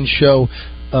morning show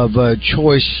of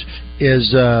choice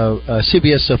is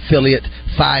CBS affiliate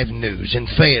 5 News in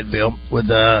Fayetteville with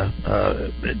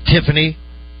Tiffany,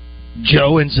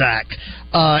 Joe, and Zach.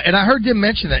 And I heard them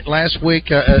mention that last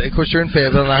week. Of course, they're in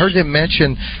Fayetteville, and I heard them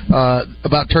mention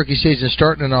about turkey season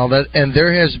starting and all that. And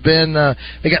there has been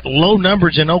they got low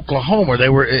numbers in Oklahoma. They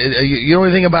were. You know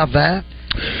anything about that?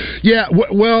 Yeah,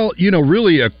 well,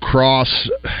 really across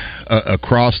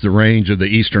the range of the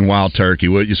eastern wild turkey.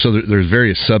 So there's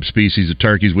various subspecies of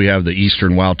turkeys. We have the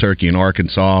eastern wild turkey in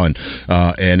Arkansas,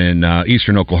 and in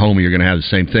eastern Oklahoma, you're going to have the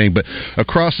same thing. But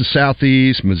across the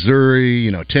southeast,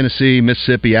 Missouri, Tennessee,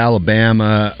 Mississippi,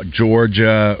 Alabama,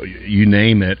 Georgia, you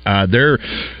name it, there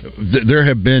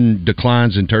have been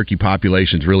declines in turkey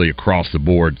populations really across the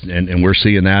board, and we're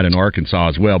seeing that in Arkansas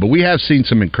as well. But we have seen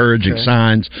some encouraging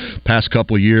signs past couple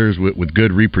of years with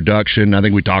good reproduction. I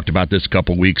think we talked about this a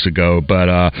couple of weeks ago, but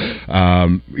that's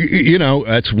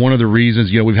one of the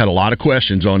reasons. We've had a lot of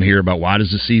questions on here about why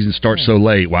does the season start so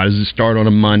late? Why does it start on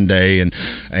a Monday? And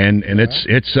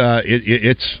it's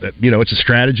a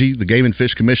strategy the Game and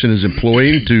Fish Commission is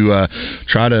employing to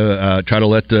try to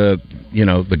let the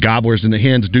gobblers and the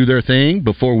hens do their thing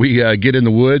before we get in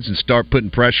the woods and start putting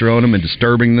pressure on them and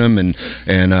disturbing them. And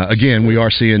again, we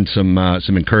are seeing some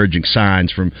encouraging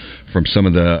signs from some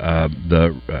of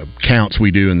the counts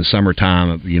we do in the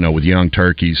summertime, with young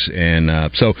turkeys. And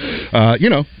again,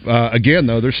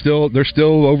 though, there's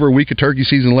still over a week of turkey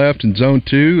season left in Zone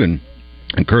 2, and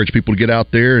encourage people to get out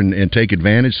there and take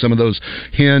advantage. Some of those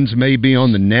hens may be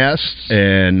on the nest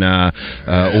and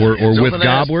or with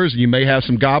gobblers. You may have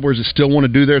some gobblers that still want to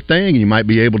do their thing, and you might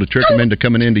be able to trick them into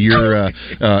coming into your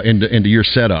into your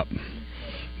setup.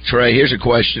 Trey, here's a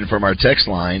question from our text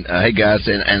line. Hey guys,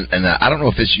 and I don't know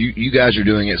if it's you guys are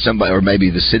doing it, somebody or maybe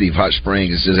the city of Hot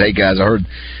Springs. It says, hey guys, I heard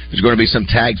there's going to be some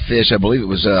tagged fish. I believe it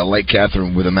was Lake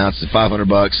Catherine with amounts of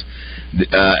 $500.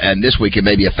 And this week it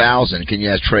may be 1,000. Can you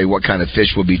ask Trey what kind of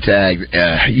fish will be tagged?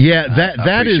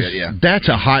 That's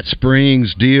a Hot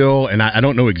Springs deal, and I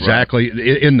don't know exactly.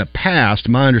 Right. In the past,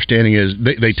 my understanding is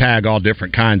they tag all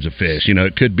different kinds of fish.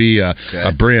 It could be a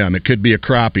brim, it could be a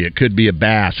crappie, it could be a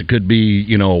bass, it could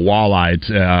be a walleye.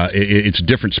 It's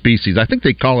different species. I think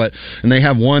they call it, and they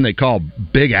have one they call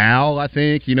Big Owl. I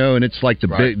think and it's like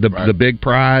the big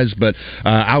prize. But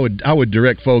I would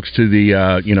direct folks to the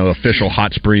official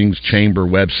Hot Springs Chamber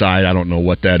website. I don't know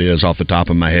what that is off the top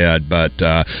of my head, but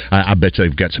I bet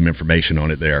they've got some information on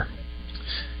it there.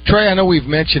 Trey, I know we've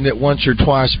mentioned it once or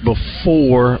twice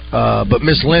before, but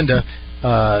Miss Linda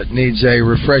needs a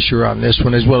refresher on this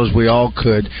one as well as we all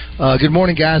could. Good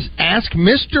morning, guys. Ask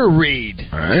Mr. Reed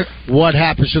what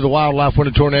happens to the wildlife when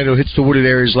a tornado hits the wooded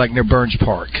areas like near Burns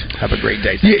Park. Have a great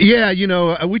day.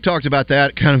 Yeah, we talked about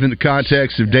that kind of in the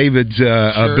context of David's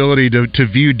ability to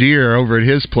view deer over at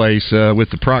his place with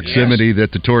the proximity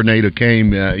that the tornado came,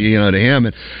 to him.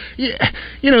 And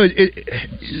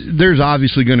there's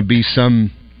obviously going to be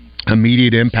some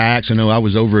immediate impacts. I know I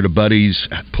was over at a buddy's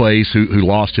place who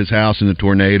lost his house in the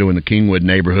tornado in the Kingwood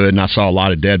neighborhood, and I saw a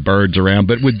lot of dead birds around.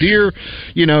 But with deer,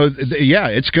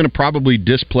 it's going to probably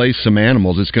displace some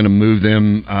animals. It's going to move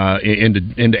them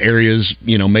into areas,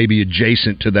 maybe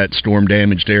adjacent to that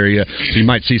storm-damaged area. So you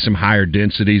might see some higher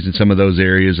densities in some of those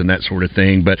areas and that sort of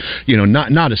thing. But,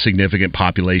 not a significant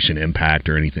population impact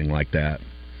or anything like that.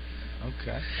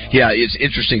 Okay. Yeah, it's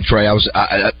interesting, Trey.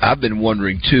 I've been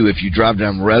wondering too if you drive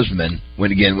down Resman,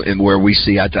 where we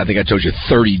see, I think I told you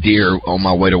 30 deer on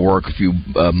my way to work a few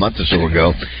months or so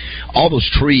ago. all those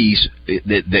trees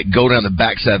that go down the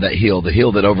backside of that hill, the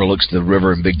hill that overlooks the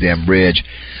river and Big Dam Bridge,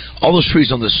 all those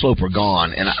trees on this slope are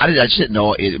gone. And I just didn't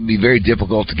know it would be very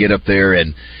difficult to get up there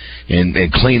and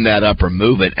clean that up or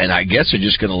move it. And I guess they're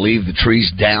just going to leave the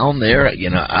trees down there.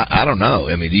 I don't know.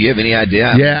 I mean, do you have any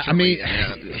idea? Yeah, I mean,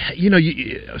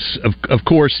 of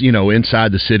course,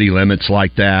 inside the city limits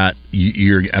like that,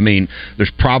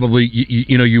 there's probably,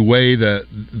 you weigh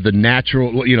the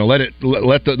natural,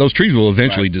 those trees will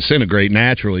eventually disintegrate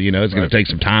naturally. It's going to take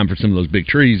some time for some of those big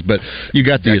trees, but you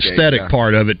got the aesthetic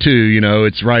part of it too.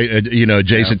 It's right,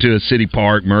 adjacent to a city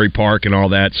park, Murray Park, and all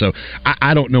that. So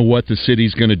I don't know what the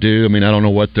city's going to do. I mean, I don't know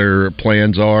what their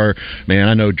plans are. Man,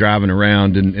 I know driving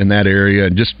around in that area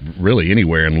and just really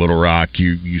anywhere in Little Rock,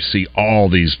 you see all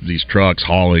these trucks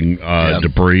hauling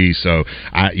debris. So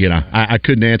I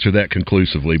couldn't answer that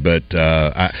conclusively, but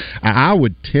I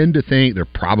would tend to think they're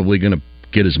probably going to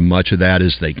get as much of that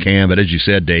as they can. But as you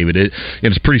said, David,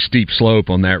 it's a pretty steep slope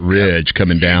on that ridge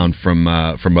coming down from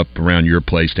up around your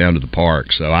place down to the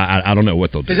park. So I don't know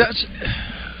what they'll do.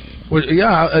 Well,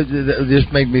 this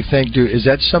made me think, is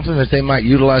that something that they might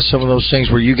utilize, some of those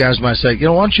things where you guys might say,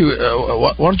 why don't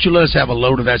you let us have a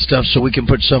load of that stuff so we can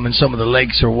put some in some of the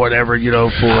lakes or whatever,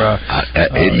 for...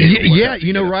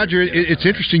 Roger, it's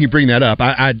interesting you bring that up.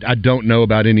 I don't know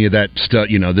about any of that stuff,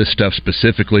 this stuff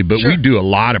specifically, but we do a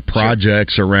lot of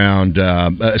projects around,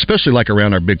 especially like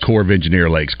around our big Corps of Engineer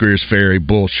lakes, Greer's Ferry,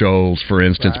 Bull Shoals, for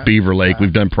instance, Beaver Lake.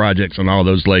 We've done projects on all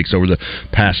those lakes over the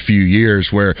past few years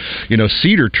where,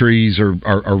 cedar trees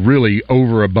are really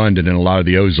overabundant in a lot of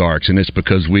the Ozarks, and it's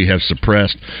because we have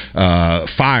suppressed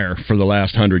fire for the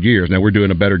last 100 years. Now we're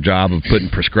doing a better job of putting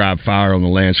prescribed fire on the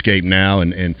landscape now,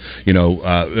 and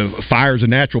fire is a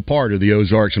natural part of the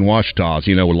Ozarks and Ouachitas.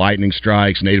 With lightning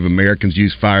strikes, Native Americans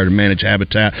use fire to manage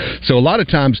habitat. So a lot of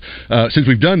times, since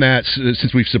we've done that,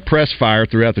 since we've suppressed fire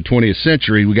throughout the 20th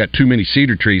century, we got too many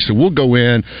cedar trees. So we'll go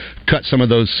in, cut some of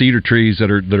those cedar trees that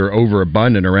are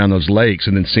overabundant around those lakes,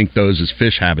 and then sink those as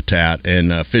fish habitat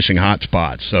and fishing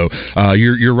hotspots. So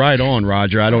you're right on,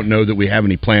 Roger. I don't know that we have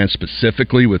any plans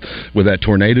specifically with that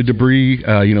tornado debris,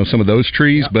 some of those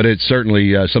trees, but it's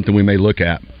certainly something we may look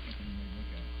at.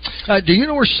 Do you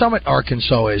know where Summit,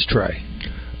 Arkansas is, Trey?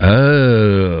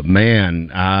 Oh,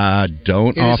 man, I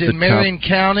don't. It's in Marion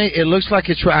County. It looks like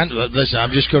it's right. Listen,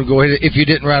 I'm just going to go ahead. If you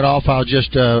didn't write off, I'll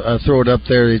just throw it up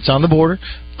there. It's on the border.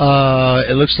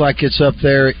 It looks like it's up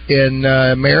there in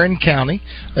Marion County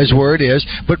is where it is.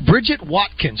 But Bridget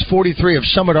Watkins, 43, of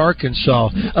Summit, Arkansas,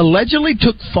 allegedly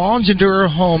took fawns into her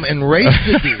home and raised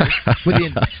the deer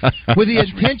with the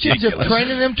intentions of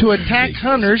training them to attack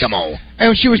hunters. Come on.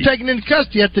 And she was taken into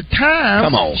custody. At the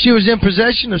time, she was in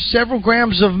possession of several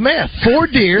grams of meth, 4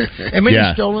 deer, and many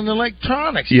stolen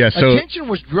electronics. Yeah, so attention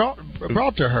was brought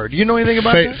to her. Do you know anything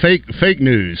about that? Fake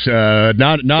news.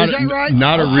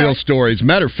 Not a real story. As a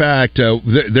matter of fact,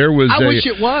 there was. I wish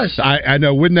it was. I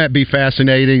know. Wouldn't that be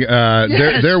fascinating?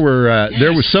 Yes. There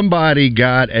was somebody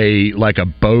got a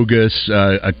bogus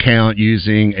account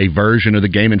using a version of the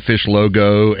Game and Fish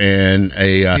logo and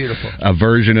a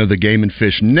version of the Game and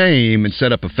Fish name, and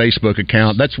set up a Facebook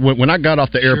account. That's when I got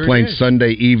off the airplane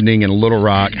Sunday evening in Little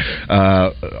Rock.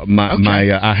 I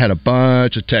had a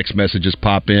bunch of text messages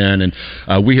pop in, and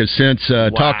we have since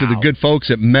talked to the good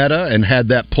folks at Meta and had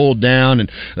that pulled down.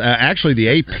 And actually, the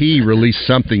AP released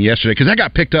something yesterday because that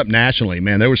got picked up nationally.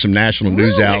 Man, there were some national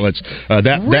news outlets.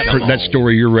 That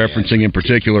story you're referencing in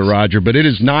particular, Roger, but it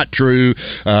is not true.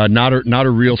 Not a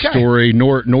real story.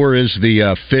 Nor is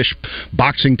the fish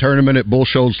boxing tournament at Bull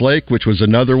Shoals Lake, which was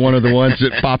another one of the ones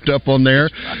that popped up on there.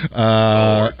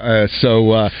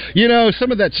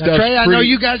 Some of that stuff. Trey, I know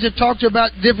you guys have talked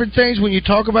about different things when you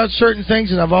talk about certain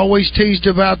things, and I've always teased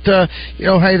about,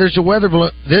 hey, there's a weather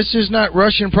balloon. This is not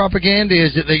Russian propaganda,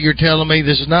 is it? That you're telling me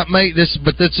this is not made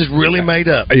but this is really made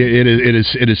up.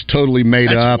 It is totally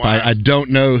made up. I don't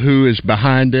know who is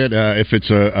behind it. If it's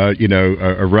a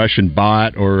Russian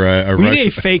bot or we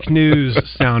need a fake news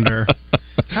sounder.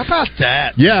 How about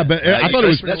that? Yeah, but I thought it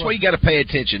was. That's why you got to pay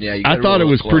attention. Yeah, I thought it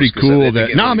was pretty cool that.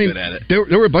 No, I mean, there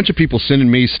were a bunch of people sending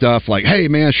me stuff like, "Hey,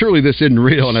 man, surely this isn't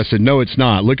real," and I said, "No, it's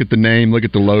not. Look at the name, look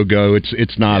at the logo.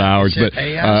 It's not ours." But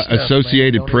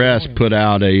Associated Press put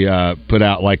out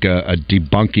like a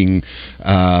debunking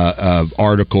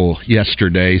article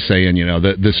yesterday saying,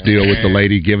 this deal with the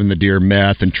lady giving the deer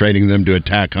meth and training them to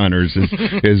attack hunters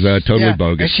is totally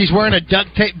bogus. And she's wearing a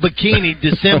duct tape bikini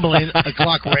disassembling a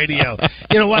clock radio.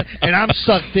 You know what? And I'm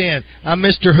sucked in. I'm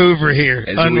Mr. Hoover here.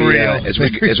 Unreal. As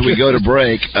we go to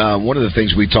break, one of the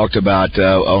things we talked about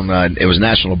on it was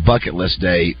National Bucket List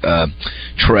Day,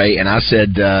 Trey, and I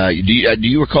said, do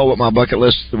you recall what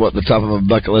the top of my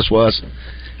bucket list was?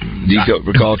 Do you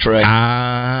recall, Trey?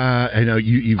 I know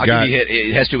you've got.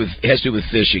 It has to do with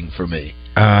fishing for me.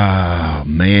 Oh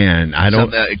man, I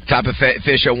don't. Some type of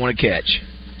fish I want to catch.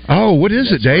 Oh, what is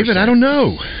it, David? I don't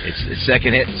know. It's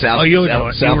second hit South Florida.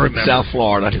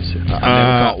 I never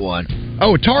caught one.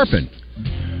 Oh, a tarpon.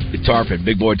 Tarpon,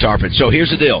 big boy tarpon. So here's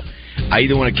the deal. I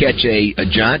either want to catch a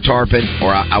giant tarpon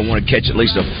or I want to catch at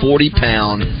least a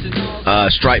 40-pound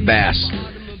striped bass.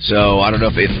 So I don't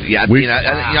know if we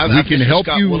can help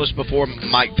Scott Willis before,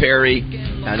 Mike Perry.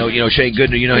 I know Shane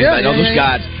Goodner. I know those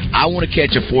guys. I want to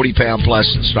catch a 40-pound plus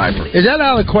striper. Is that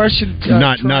out of the question?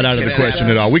 Not out of the question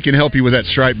at all. We can help you with that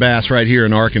striped bass right here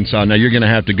in Arkansas. Now you're going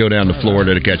to have to go down to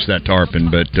Florida to catch that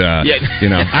tarpon, but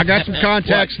I got some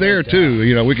contacts there too.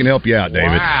 We can help you out,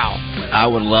 David. Wow. I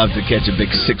would love to catch a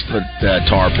big 6-foot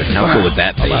tarpon. How cool would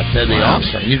that be? That'd be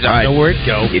awesome. You don't know where it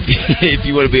go. If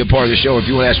you want to be a part of the show,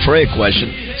 if you want to ask Trey a question,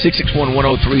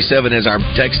 661-1037 is our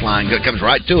text line. It comes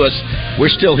right to us. We're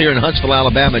still here in Huntsville,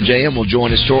 Alabama. JM will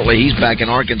join us shortly. He's back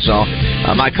in Arkansas.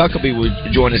 Mike Huckabee will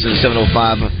join us at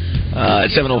 7:05.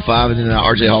 At 7:05, and then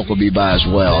RJ Hawk will be by as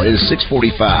well. It is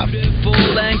 6:45.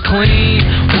 Full and clean.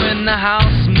 When the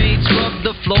housemates rub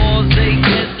the floors, they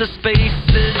get the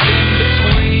spaces in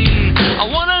between. I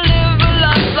wanna live a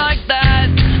life like that.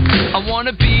 I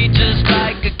wanna be just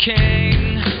like a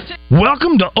king.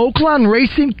 Welcome to Oaklawn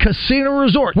Racing Casino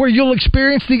Resort, where you'll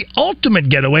experience the ultimate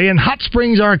getaway in Hot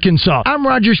Springs, Arkansas. I'm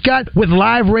Roger Scott. With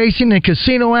live racing and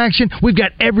casino action, we've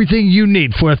got everything you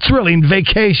need for a thrilling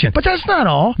vacation. But that's not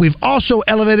all. We've also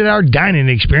elevated our dining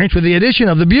experience with the addition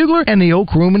of the Bugler and the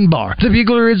Oak Room and Bar. The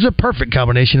Bugler is a perfect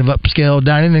combination of upscale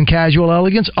dining and casual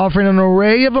elegance, offering an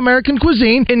array of American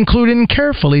cuisine, including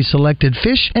carefully selected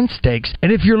fish and steaks.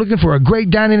 And if you're looking for a great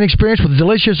dining experience with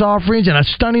delicious offerings and a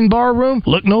stunning bar room,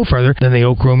 look no further than the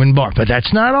Oak Room and Bar. But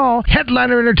that's not all.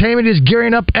 Headliner Entertainment is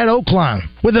gearing up at Oaklawn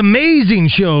with amazing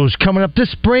shows coming up this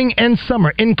spring and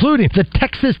summer, including the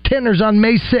Texas Tenors on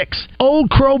May 6th, Old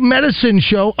Crow Medicine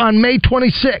Show on May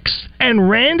 26th, and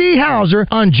Randy Hauser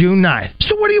on June 9th.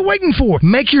 So what are you waiting for?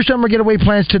 Make your summer getaway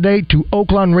plans today to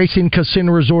Oaklawn Racing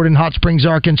Casino Resort in Hot Springs,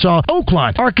 Arkansas.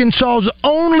 Oaklawn, Arkansas's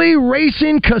only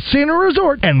racing casino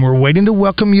resort, and we're waiting to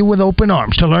welcome you with open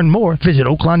arms. To learn more, visit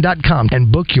Oaklawn.com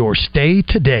and book your stay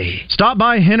today. Stop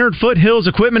by Hennard Foothills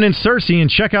Equipment in Searcy and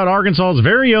check out Arkansas's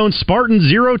very own Spartan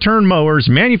zero-turn mowers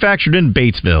manufactured in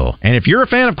Batesville. And if you're a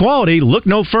fan of quality, look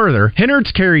no further.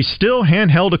 Hennard's carries still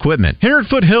handheld equipment. Hennard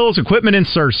Foothills Equipment in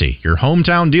Searcy, your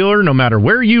hometown dealer no matter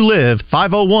where you live,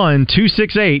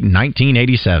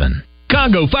 501-268-1987.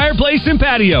 Congo Fireplace and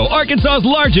Patio, Arkansas's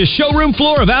largest showroom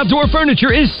floor of outdoor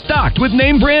furniture, is stocked with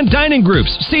name brand dining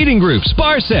groups, seating groups,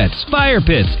 bar sets, fire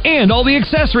pits, and all the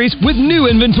accessories with new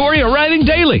inventory arriving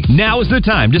daily. Now is the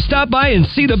time to stop by and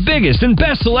see the biggest and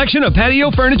best selection of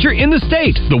patio furniture in the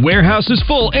state. The warehouse is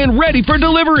full and ready for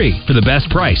delivery. For the best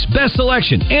price, best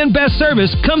selection, and best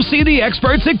service, come see the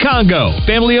experts at Congo.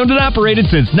 Family owned and operated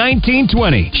since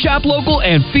 1920. Shop local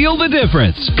and feel the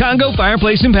difference. Congo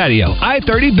Fireplace and Patio,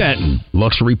 I-30 Benton.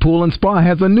 Luxury Pool and Spa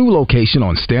has a new location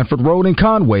on Stanford Road in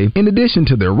Conway, in addition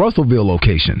to their Russellville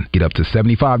location. Get up to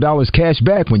 $75 cash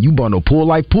back when you bundle Pool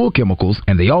Life pool chemicals,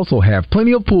 and they also have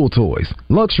plenty of pool toys.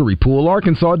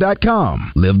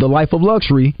 LuxuryPoolArkansas.com. Live the life of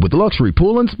luxury with Luxury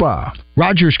Pool and Spa.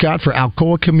 Roger Scott for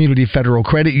Alcoa Community Federal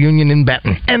Credit Union in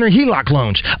Benton. And their HELOC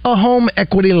loans, a home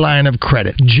equity line of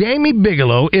credit. Jamie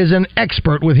Bigelow is an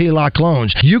expert with HELOC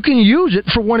loans. You can use it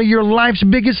for one of your life's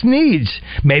biggest needs.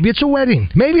 Maybe it's a wedding.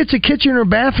 Maybe it's a kitchen or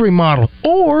bath remodel.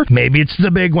 Or maybe it's the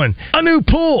big one, a new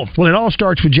pool. Well, it all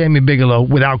starts with Jamie Bigelow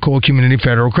with Alcoa Community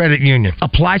Federal Credit Union.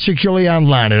 Apply securely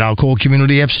online at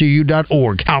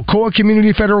alcoacommunityfcu.org. Alcoa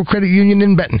Community Federal Credit Union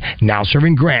in Benton, now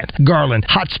serving Grant, Garland,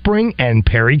 Hot Spring, and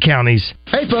Perry counties.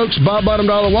 Hey folks, Bob Bottom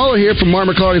Dollar Waller here from Mark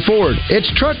McClarty Ford.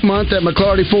 It's Truck Month at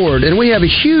McClarty Ford, and we have a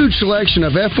huge selection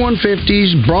of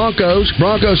F-150s, Broncos,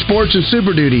 Bronco Sports, and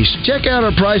Super Duties. Check out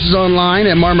our prices online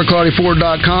at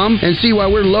markmcclartyford.com and see why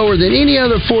we're lower than any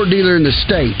other Ford dealer in the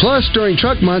state. Plus, during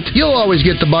Truck Month, you'll always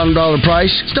get the bottom dollar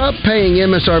price. Stop paying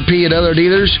MSRP at other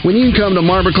dealers when you can come to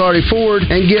Mark McClarty Ford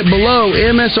and get below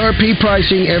MSRP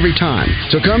pricing every time.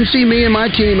 So come see me and my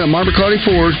team at Mark McClarty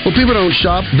Ford. Well, people don't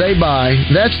shop, they buy.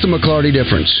 That's the McClarty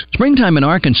difference. Springtime in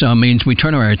Arkansas means we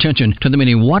turn our attention to the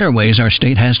many waterways our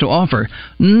state has to offer.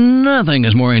 Nothing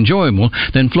is more enjoyable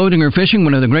than floating or fishing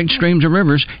one of the great streams or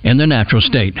rivers in the natural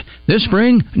state. This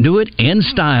spring, do it in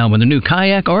style with a new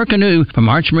kayak or canoe from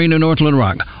Arch Marine in North Little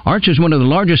Rock. Arch is one of the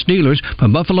largest dealers for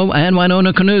Buffalo and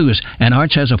Winona canoes, and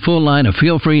Arch has a full line of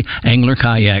feel-free angler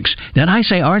kayaks. Did I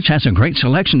say Arch has a great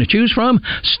selection to choose from?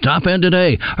 Stop in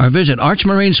today or visit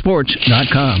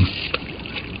archmarinesports.com.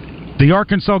 The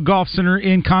Arkansas Golf Center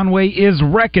in Conway is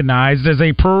recognized as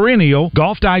a perennial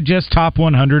Golf Digest Top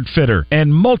 100 fitter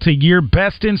and multi-year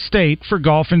best in state for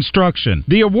golf instruction.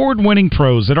 The award-winning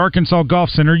pros at Arkansas Golf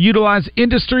Center utilize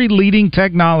industry-leading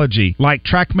technology like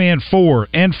TrackMan 4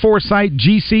 and Foresight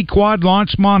GC Quad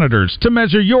Launch monitors to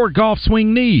measure your golf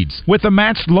swing needs. With a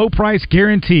matched low-price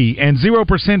guarantee and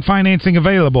 0% financing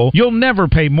available, you'll never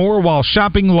pay more while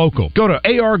shopping local. Go to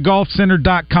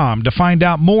argolfcenter.com to find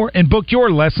out more and book your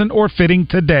lesson or fitting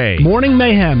today. Morning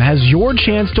Mayhem has your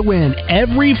chance to win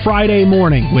every Friday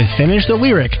morning with Finish the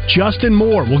Lyric. Justin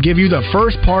Moore will give you the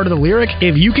first part of the lyric.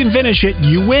 If you can finish it,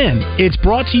 you win. It's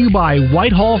brought to you by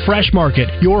Whitehall Fresh Market,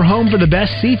 your home for the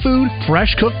best seafood,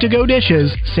 fresh cooked to-go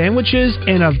dishes, sandwiches,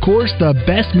 and of course the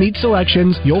best meat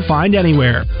selections you'll find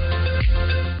anywhere.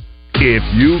 If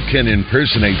you can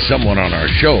impersonate someone on our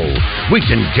show, we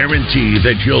can guarantee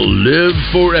that you'll live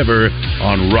forever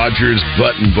on Rogers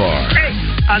Button Bar. Hey,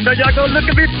 I know y'all gonna look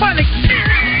at me funny,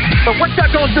 but what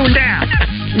y'all gonna do now?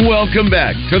 Welcome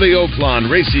back to the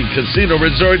Oaklawn Racing Casino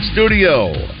Resort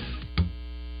Studio.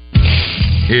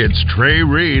 It's Trey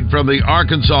Reed from the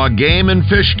Arkansas Game and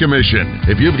Fish Commission.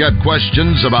 If you've got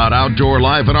questions about outdoor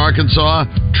life in Arkansas,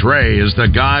 Trey is the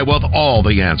guy with all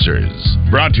the answers.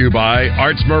 Brought to you by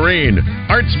Arts Marine.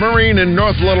 Arts Marine in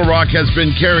North Little Rock has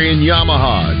been carrying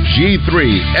Yamaha, G3,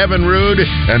 Evinrude,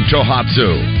 and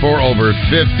Tohatsu for over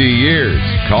 50 years.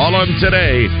 Call them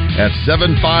today at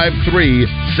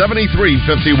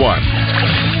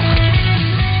 753-7351.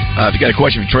 If you got a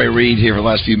question for Trey Reed here for the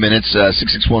last few minutes,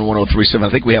 661-1037.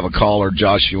 I think we have a caller.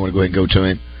 Josh, you want to go ahead and go to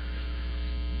him?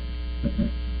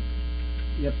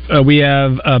 Yep. We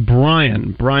have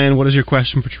Brian. Brian, what is your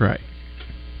question for Trey?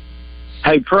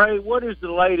 Hey, Trey, what is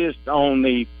the latest on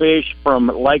the fish from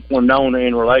Lake Winona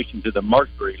in relation to the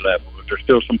mercury level? Is there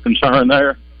still some concern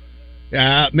there?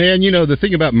 Man, the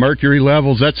thing about mercury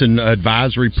levels, that's an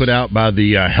advisory put out by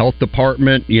the health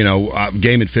department.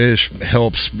 Game and Fish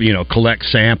helps, collect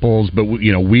samples, but,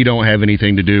 we don't have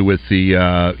anything to do with the,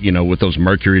 with those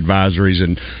mercury advisories.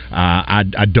 And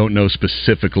I don't know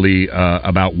specifically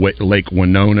about Lake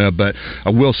Winona, but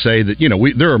I will say that,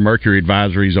 there are mercury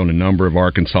advisories on a number of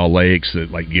Arkansas lakes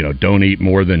that, don't eat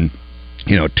more than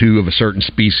 2 of a certain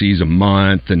species a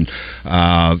month, and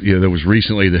there was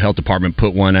recently the health department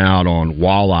put one out on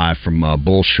walleye from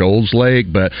Bull Shoals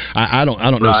Lake, but I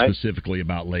don't know specifically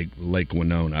about Lake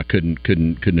Winona. I couldn't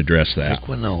address that. Lake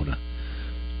Winona.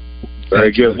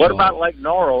 Very good. What about Lake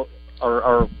Norrell?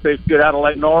 Are fish good out of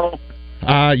Lake Norrell?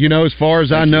 As far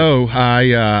as I know,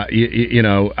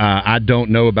 I don't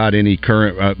know about any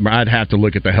current. I'd have to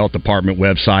look at the health department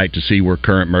website to see where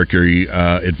current mercury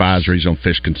advisories on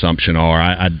fish consumption are.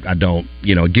 I don't.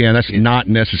 Again, that's not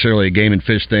necessarily a Game and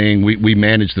Fish thing. We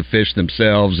manage the fish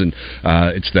themselves, and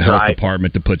it's the health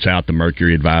department that puts out the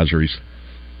mercury advisories.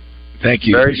 Thank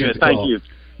you. Very good. Thank you.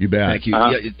 You bet. Thank you.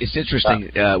 Yeah, it's interesting.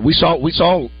 We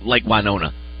saw Lake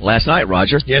Winona last night,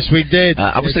 Roger. Yes, we did.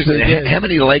 I was thinking, how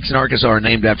many lakes in Arkansas are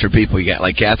named after people? You got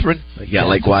Lake Catherine, you got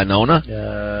Lake Winona,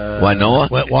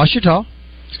 Washita.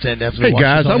 Hey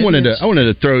guys, I wanted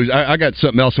to throw. I got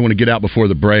something else I want to get out before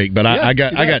the break, but I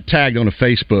got tagged on a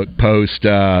Facebook post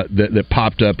that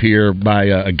popped up here by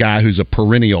a guy who's a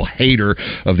perennial hater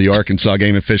of the Arkansas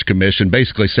Game and Fish Commission,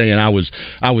 basically saying I was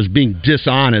being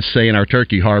dishonest, saying our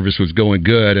turkey harvest was going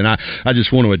good, and I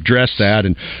just want to address that.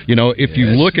 And if you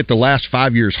look at the last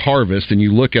 5 years' harvest, and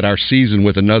you look at our season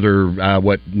with another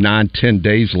 9-10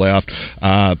 days left,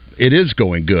 it is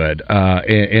going good,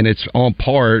 and it's on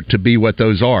par to be what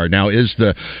those are. Now, is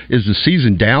the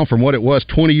season down from what it was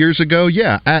 20 years ago?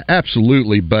 Yeah,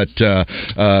 absolutely. But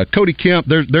Cody Kemp,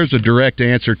 there's a direct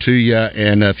answer to you.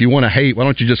 And if you want to hate, why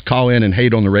don't you just call in and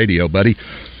hate on the radio, buddy?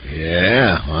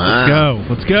 Yeah, wow.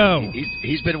 Let's go.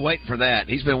 He's been waiting for that.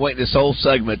 He's been waiting this whole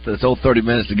segment, this whole 30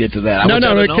 minutes to get to that.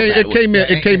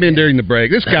 It came in during the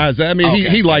break. This guy's,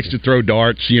 he likes to throw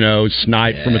darts,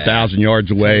 snipe from 1,000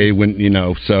 yards away when,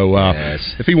 so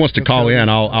if he wants to call in,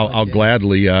 I'll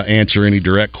gladly answer any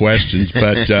direct questions.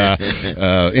 But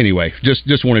anyway,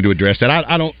 just wanted to address that.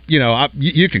 I don't,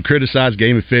 you can criticize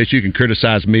Game and Fish, you can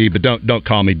criticize me, but don't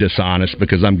call me dishonest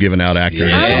because I'm giving out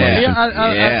accurate information.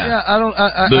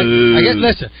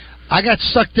 Listen, I got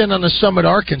sucked in on the Summit,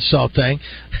 Arkansas thing,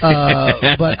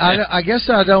 but I guess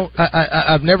I don't.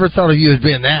 I've never thought of you as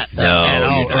being that.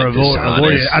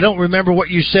 I don't remember what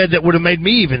you said that would have made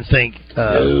me even think.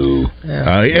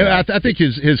 I think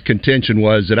his contention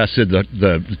was that I said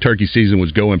the turkey season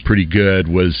was going pretty good.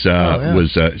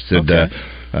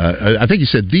 I think he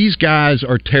said these guys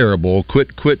are terrible.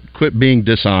 Quit being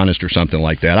dishonest or something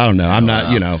like that. I don't know. I'm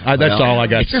not. That's all I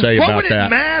got to say about that.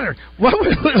 What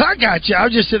would it matter? I got you. I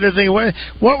was just sitting there thinking, why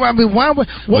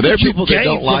would you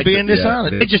gain from being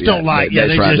dishonest? They just don't like.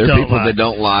 That's right. There are people that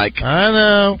don't like. I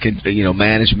know.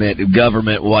 Management,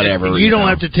 government, whatever. You don't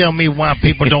have to tell me why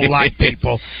people don't like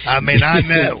people. I mean, I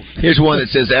know. Here's one that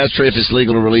says, "Ask if it's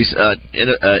legal to release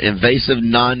invasive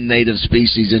non-native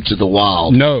species into the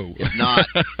wild." No.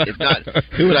 If not,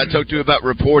 who would I talk to about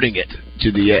reporting it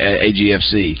to the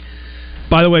AGFC?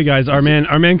 By the way, guys, our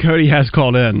man Cody has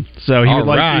called in, so he would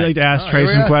like to ask Trey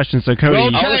some questions. So Cody,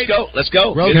 let's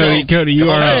go. Cody, you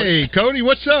are up. Hey, Cody,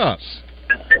 what's up?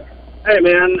 Hey,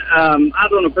 man, I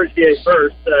don't appreciate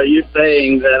first you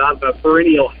saying that I'm a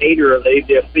perennial hater of the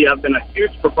AGFC. I've been a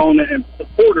huge proponent and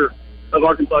supporter of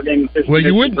Arkansas Game and Fish. Well,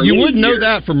 you wouldn't know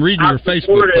that from reading your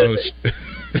Facebook post.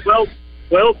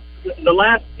 well, the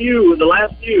last few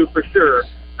for sure,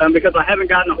 because I haven't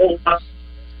gotten a whole lot of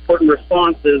important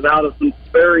responses out of some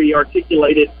very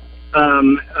articulated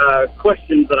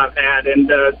questions that I've had,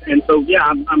 and so yeah,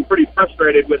 I'm pretty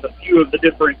frustrated with a few of the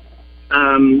different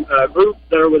groups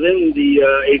that are within the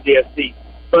AGFC.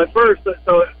 But first,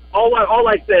 so all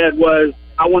I said was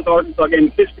I want the Arkansas Game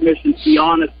and Fish Commission to be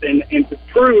honest and to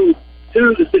prove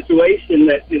to the situation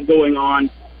that is going on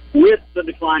with the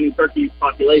declining turkey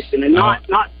population, and not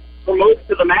promote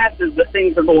to the masses that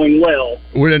things are going well.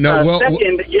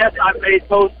 Second, yes, I've made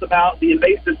posts about the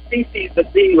invasive species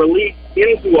that's being released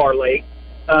into our lake,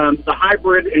 the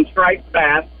hybrid and striped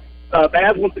bass.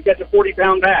 Baz wants to catch a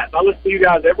 40-pound bass. I listen to you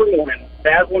guys every morning.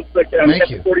 Baz wants to catch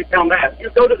a 40-pound bass. You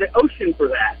go to the ocean for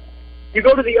that. You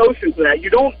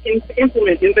don't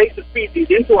implement invasive species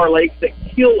into our lakes that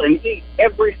kill and eat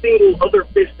every single other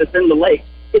fish that's in the lake.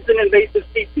 It's an invasive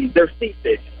species. They're sea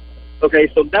fish. Okay,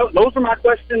 so those are my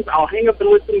questions. I'll hang up and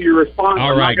listen to your response.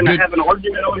 All right, I'm not going to have an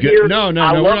argument over here. No, we're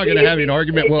not going to have an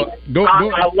argument. Well, go.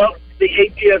 I love the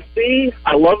AGFC.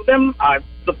 I love them. I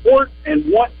support and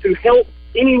want to help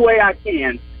any way I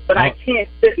can, but I can't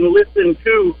sit and listen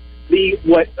to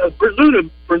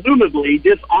presumably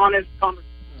dishonest conversation.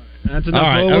 That's enough. All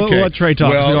right, we'll let Trey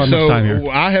talk. Well,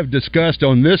 I have discussed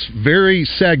on this very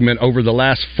segment over the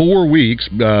last 4 weeks,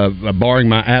 barring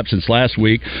my absence last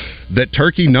week, that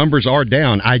turkey numbers are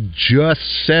down. I just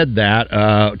said that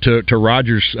to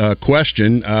Roger's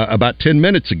question about 10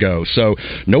 minutes ago. So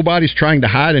nobody's trying to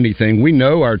hide anything. We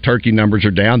know our turkey numbers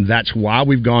are down. That's why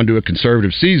we've gone to a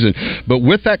conservative season. But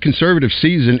with that conservative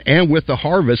season and with the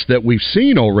harvest that we've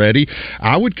seen already,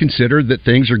 I would consider that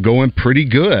things are going pretty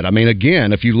good. I mean,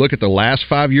 again, if you look at the last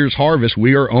 5 years' harvest,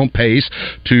 we are on pace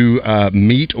to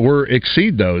meet or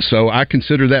exceed those. So I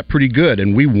consider that pretty good.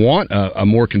 And we want a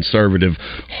more conservative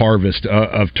harvest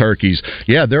of turkeys.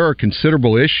 Yeah, there are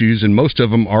considerable issues, and most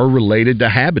of them are related to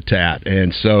habitat.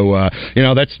 And so,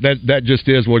 that just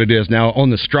is what it is. Now, on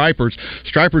the stripers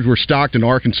were stocked in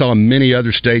Arkansas and many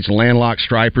other states, landlocked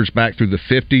stripers back through the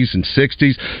 50s and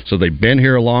 60s. So they've been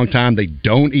here a long time. They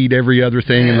don't eat every other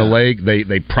thing in the lake.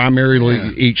 They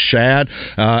primarily eat shad.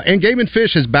 And Game and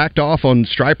Fish has backed off on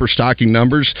striper stocking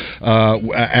numbers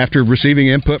after receiving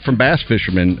input from bass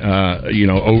fishermen,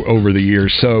 over the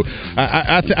years. So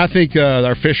I think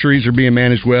our fisheries are being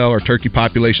managed well, our turkey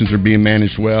populations are being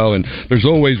managed well, and there's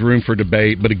always room for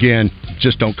debate. But again,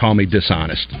 just don't call me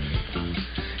dishonest.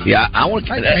 Yeah, I want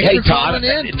to. Hey, Todd,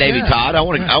 Davey, Todd, I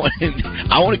want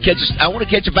to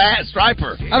catch a bass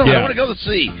striper. I want to go to the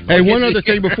sea. Hey, one other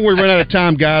thing before we run out of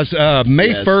time, guys.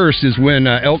 May 1st is when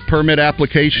elk permit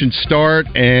applications start,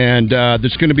 and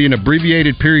there's going to be an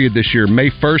abbreviated period this year, May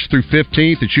 1st through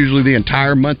 15th. It's usually the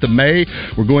entire month of May.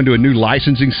 We're going to a new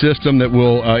licensing system that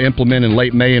we'll implement in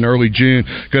late May and early June.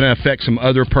 Going to affect some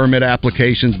other permit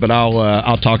applications, but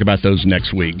I'll talk about those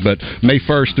next week. But May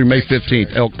 1st through May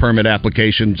 15th, elk permit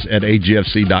applications at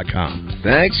agfc.com.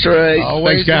 Thanks, Trey.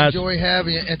 Always thanks, guys. Enjoy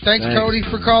having you. And thanks, Cody,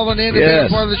 for calling in and being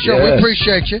part of the show. We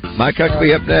appreciate you. Mike Huck will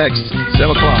be up next,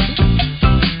 7 o'clock.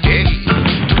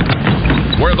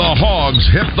 Where the hogs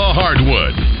hit the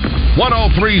hardwood.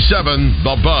 103.7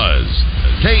 The Buzz.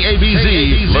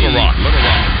 KABZ, Little Rock.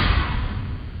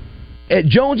 At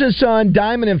Jones & Son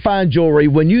Diamond & Fine Jewelry,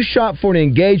 when you shop for an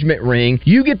engagement ring,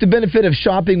 you get the benefit of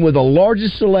shopping with the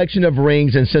largest selection of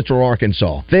rings in Central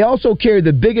Arkansas. They also carry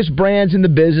the biggest brands in the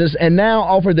business and now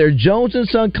offer their Jones &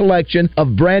 Son collection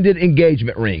of branded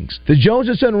engagement rings. The Jones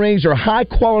 & Son rings are high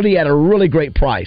quality at a really great price.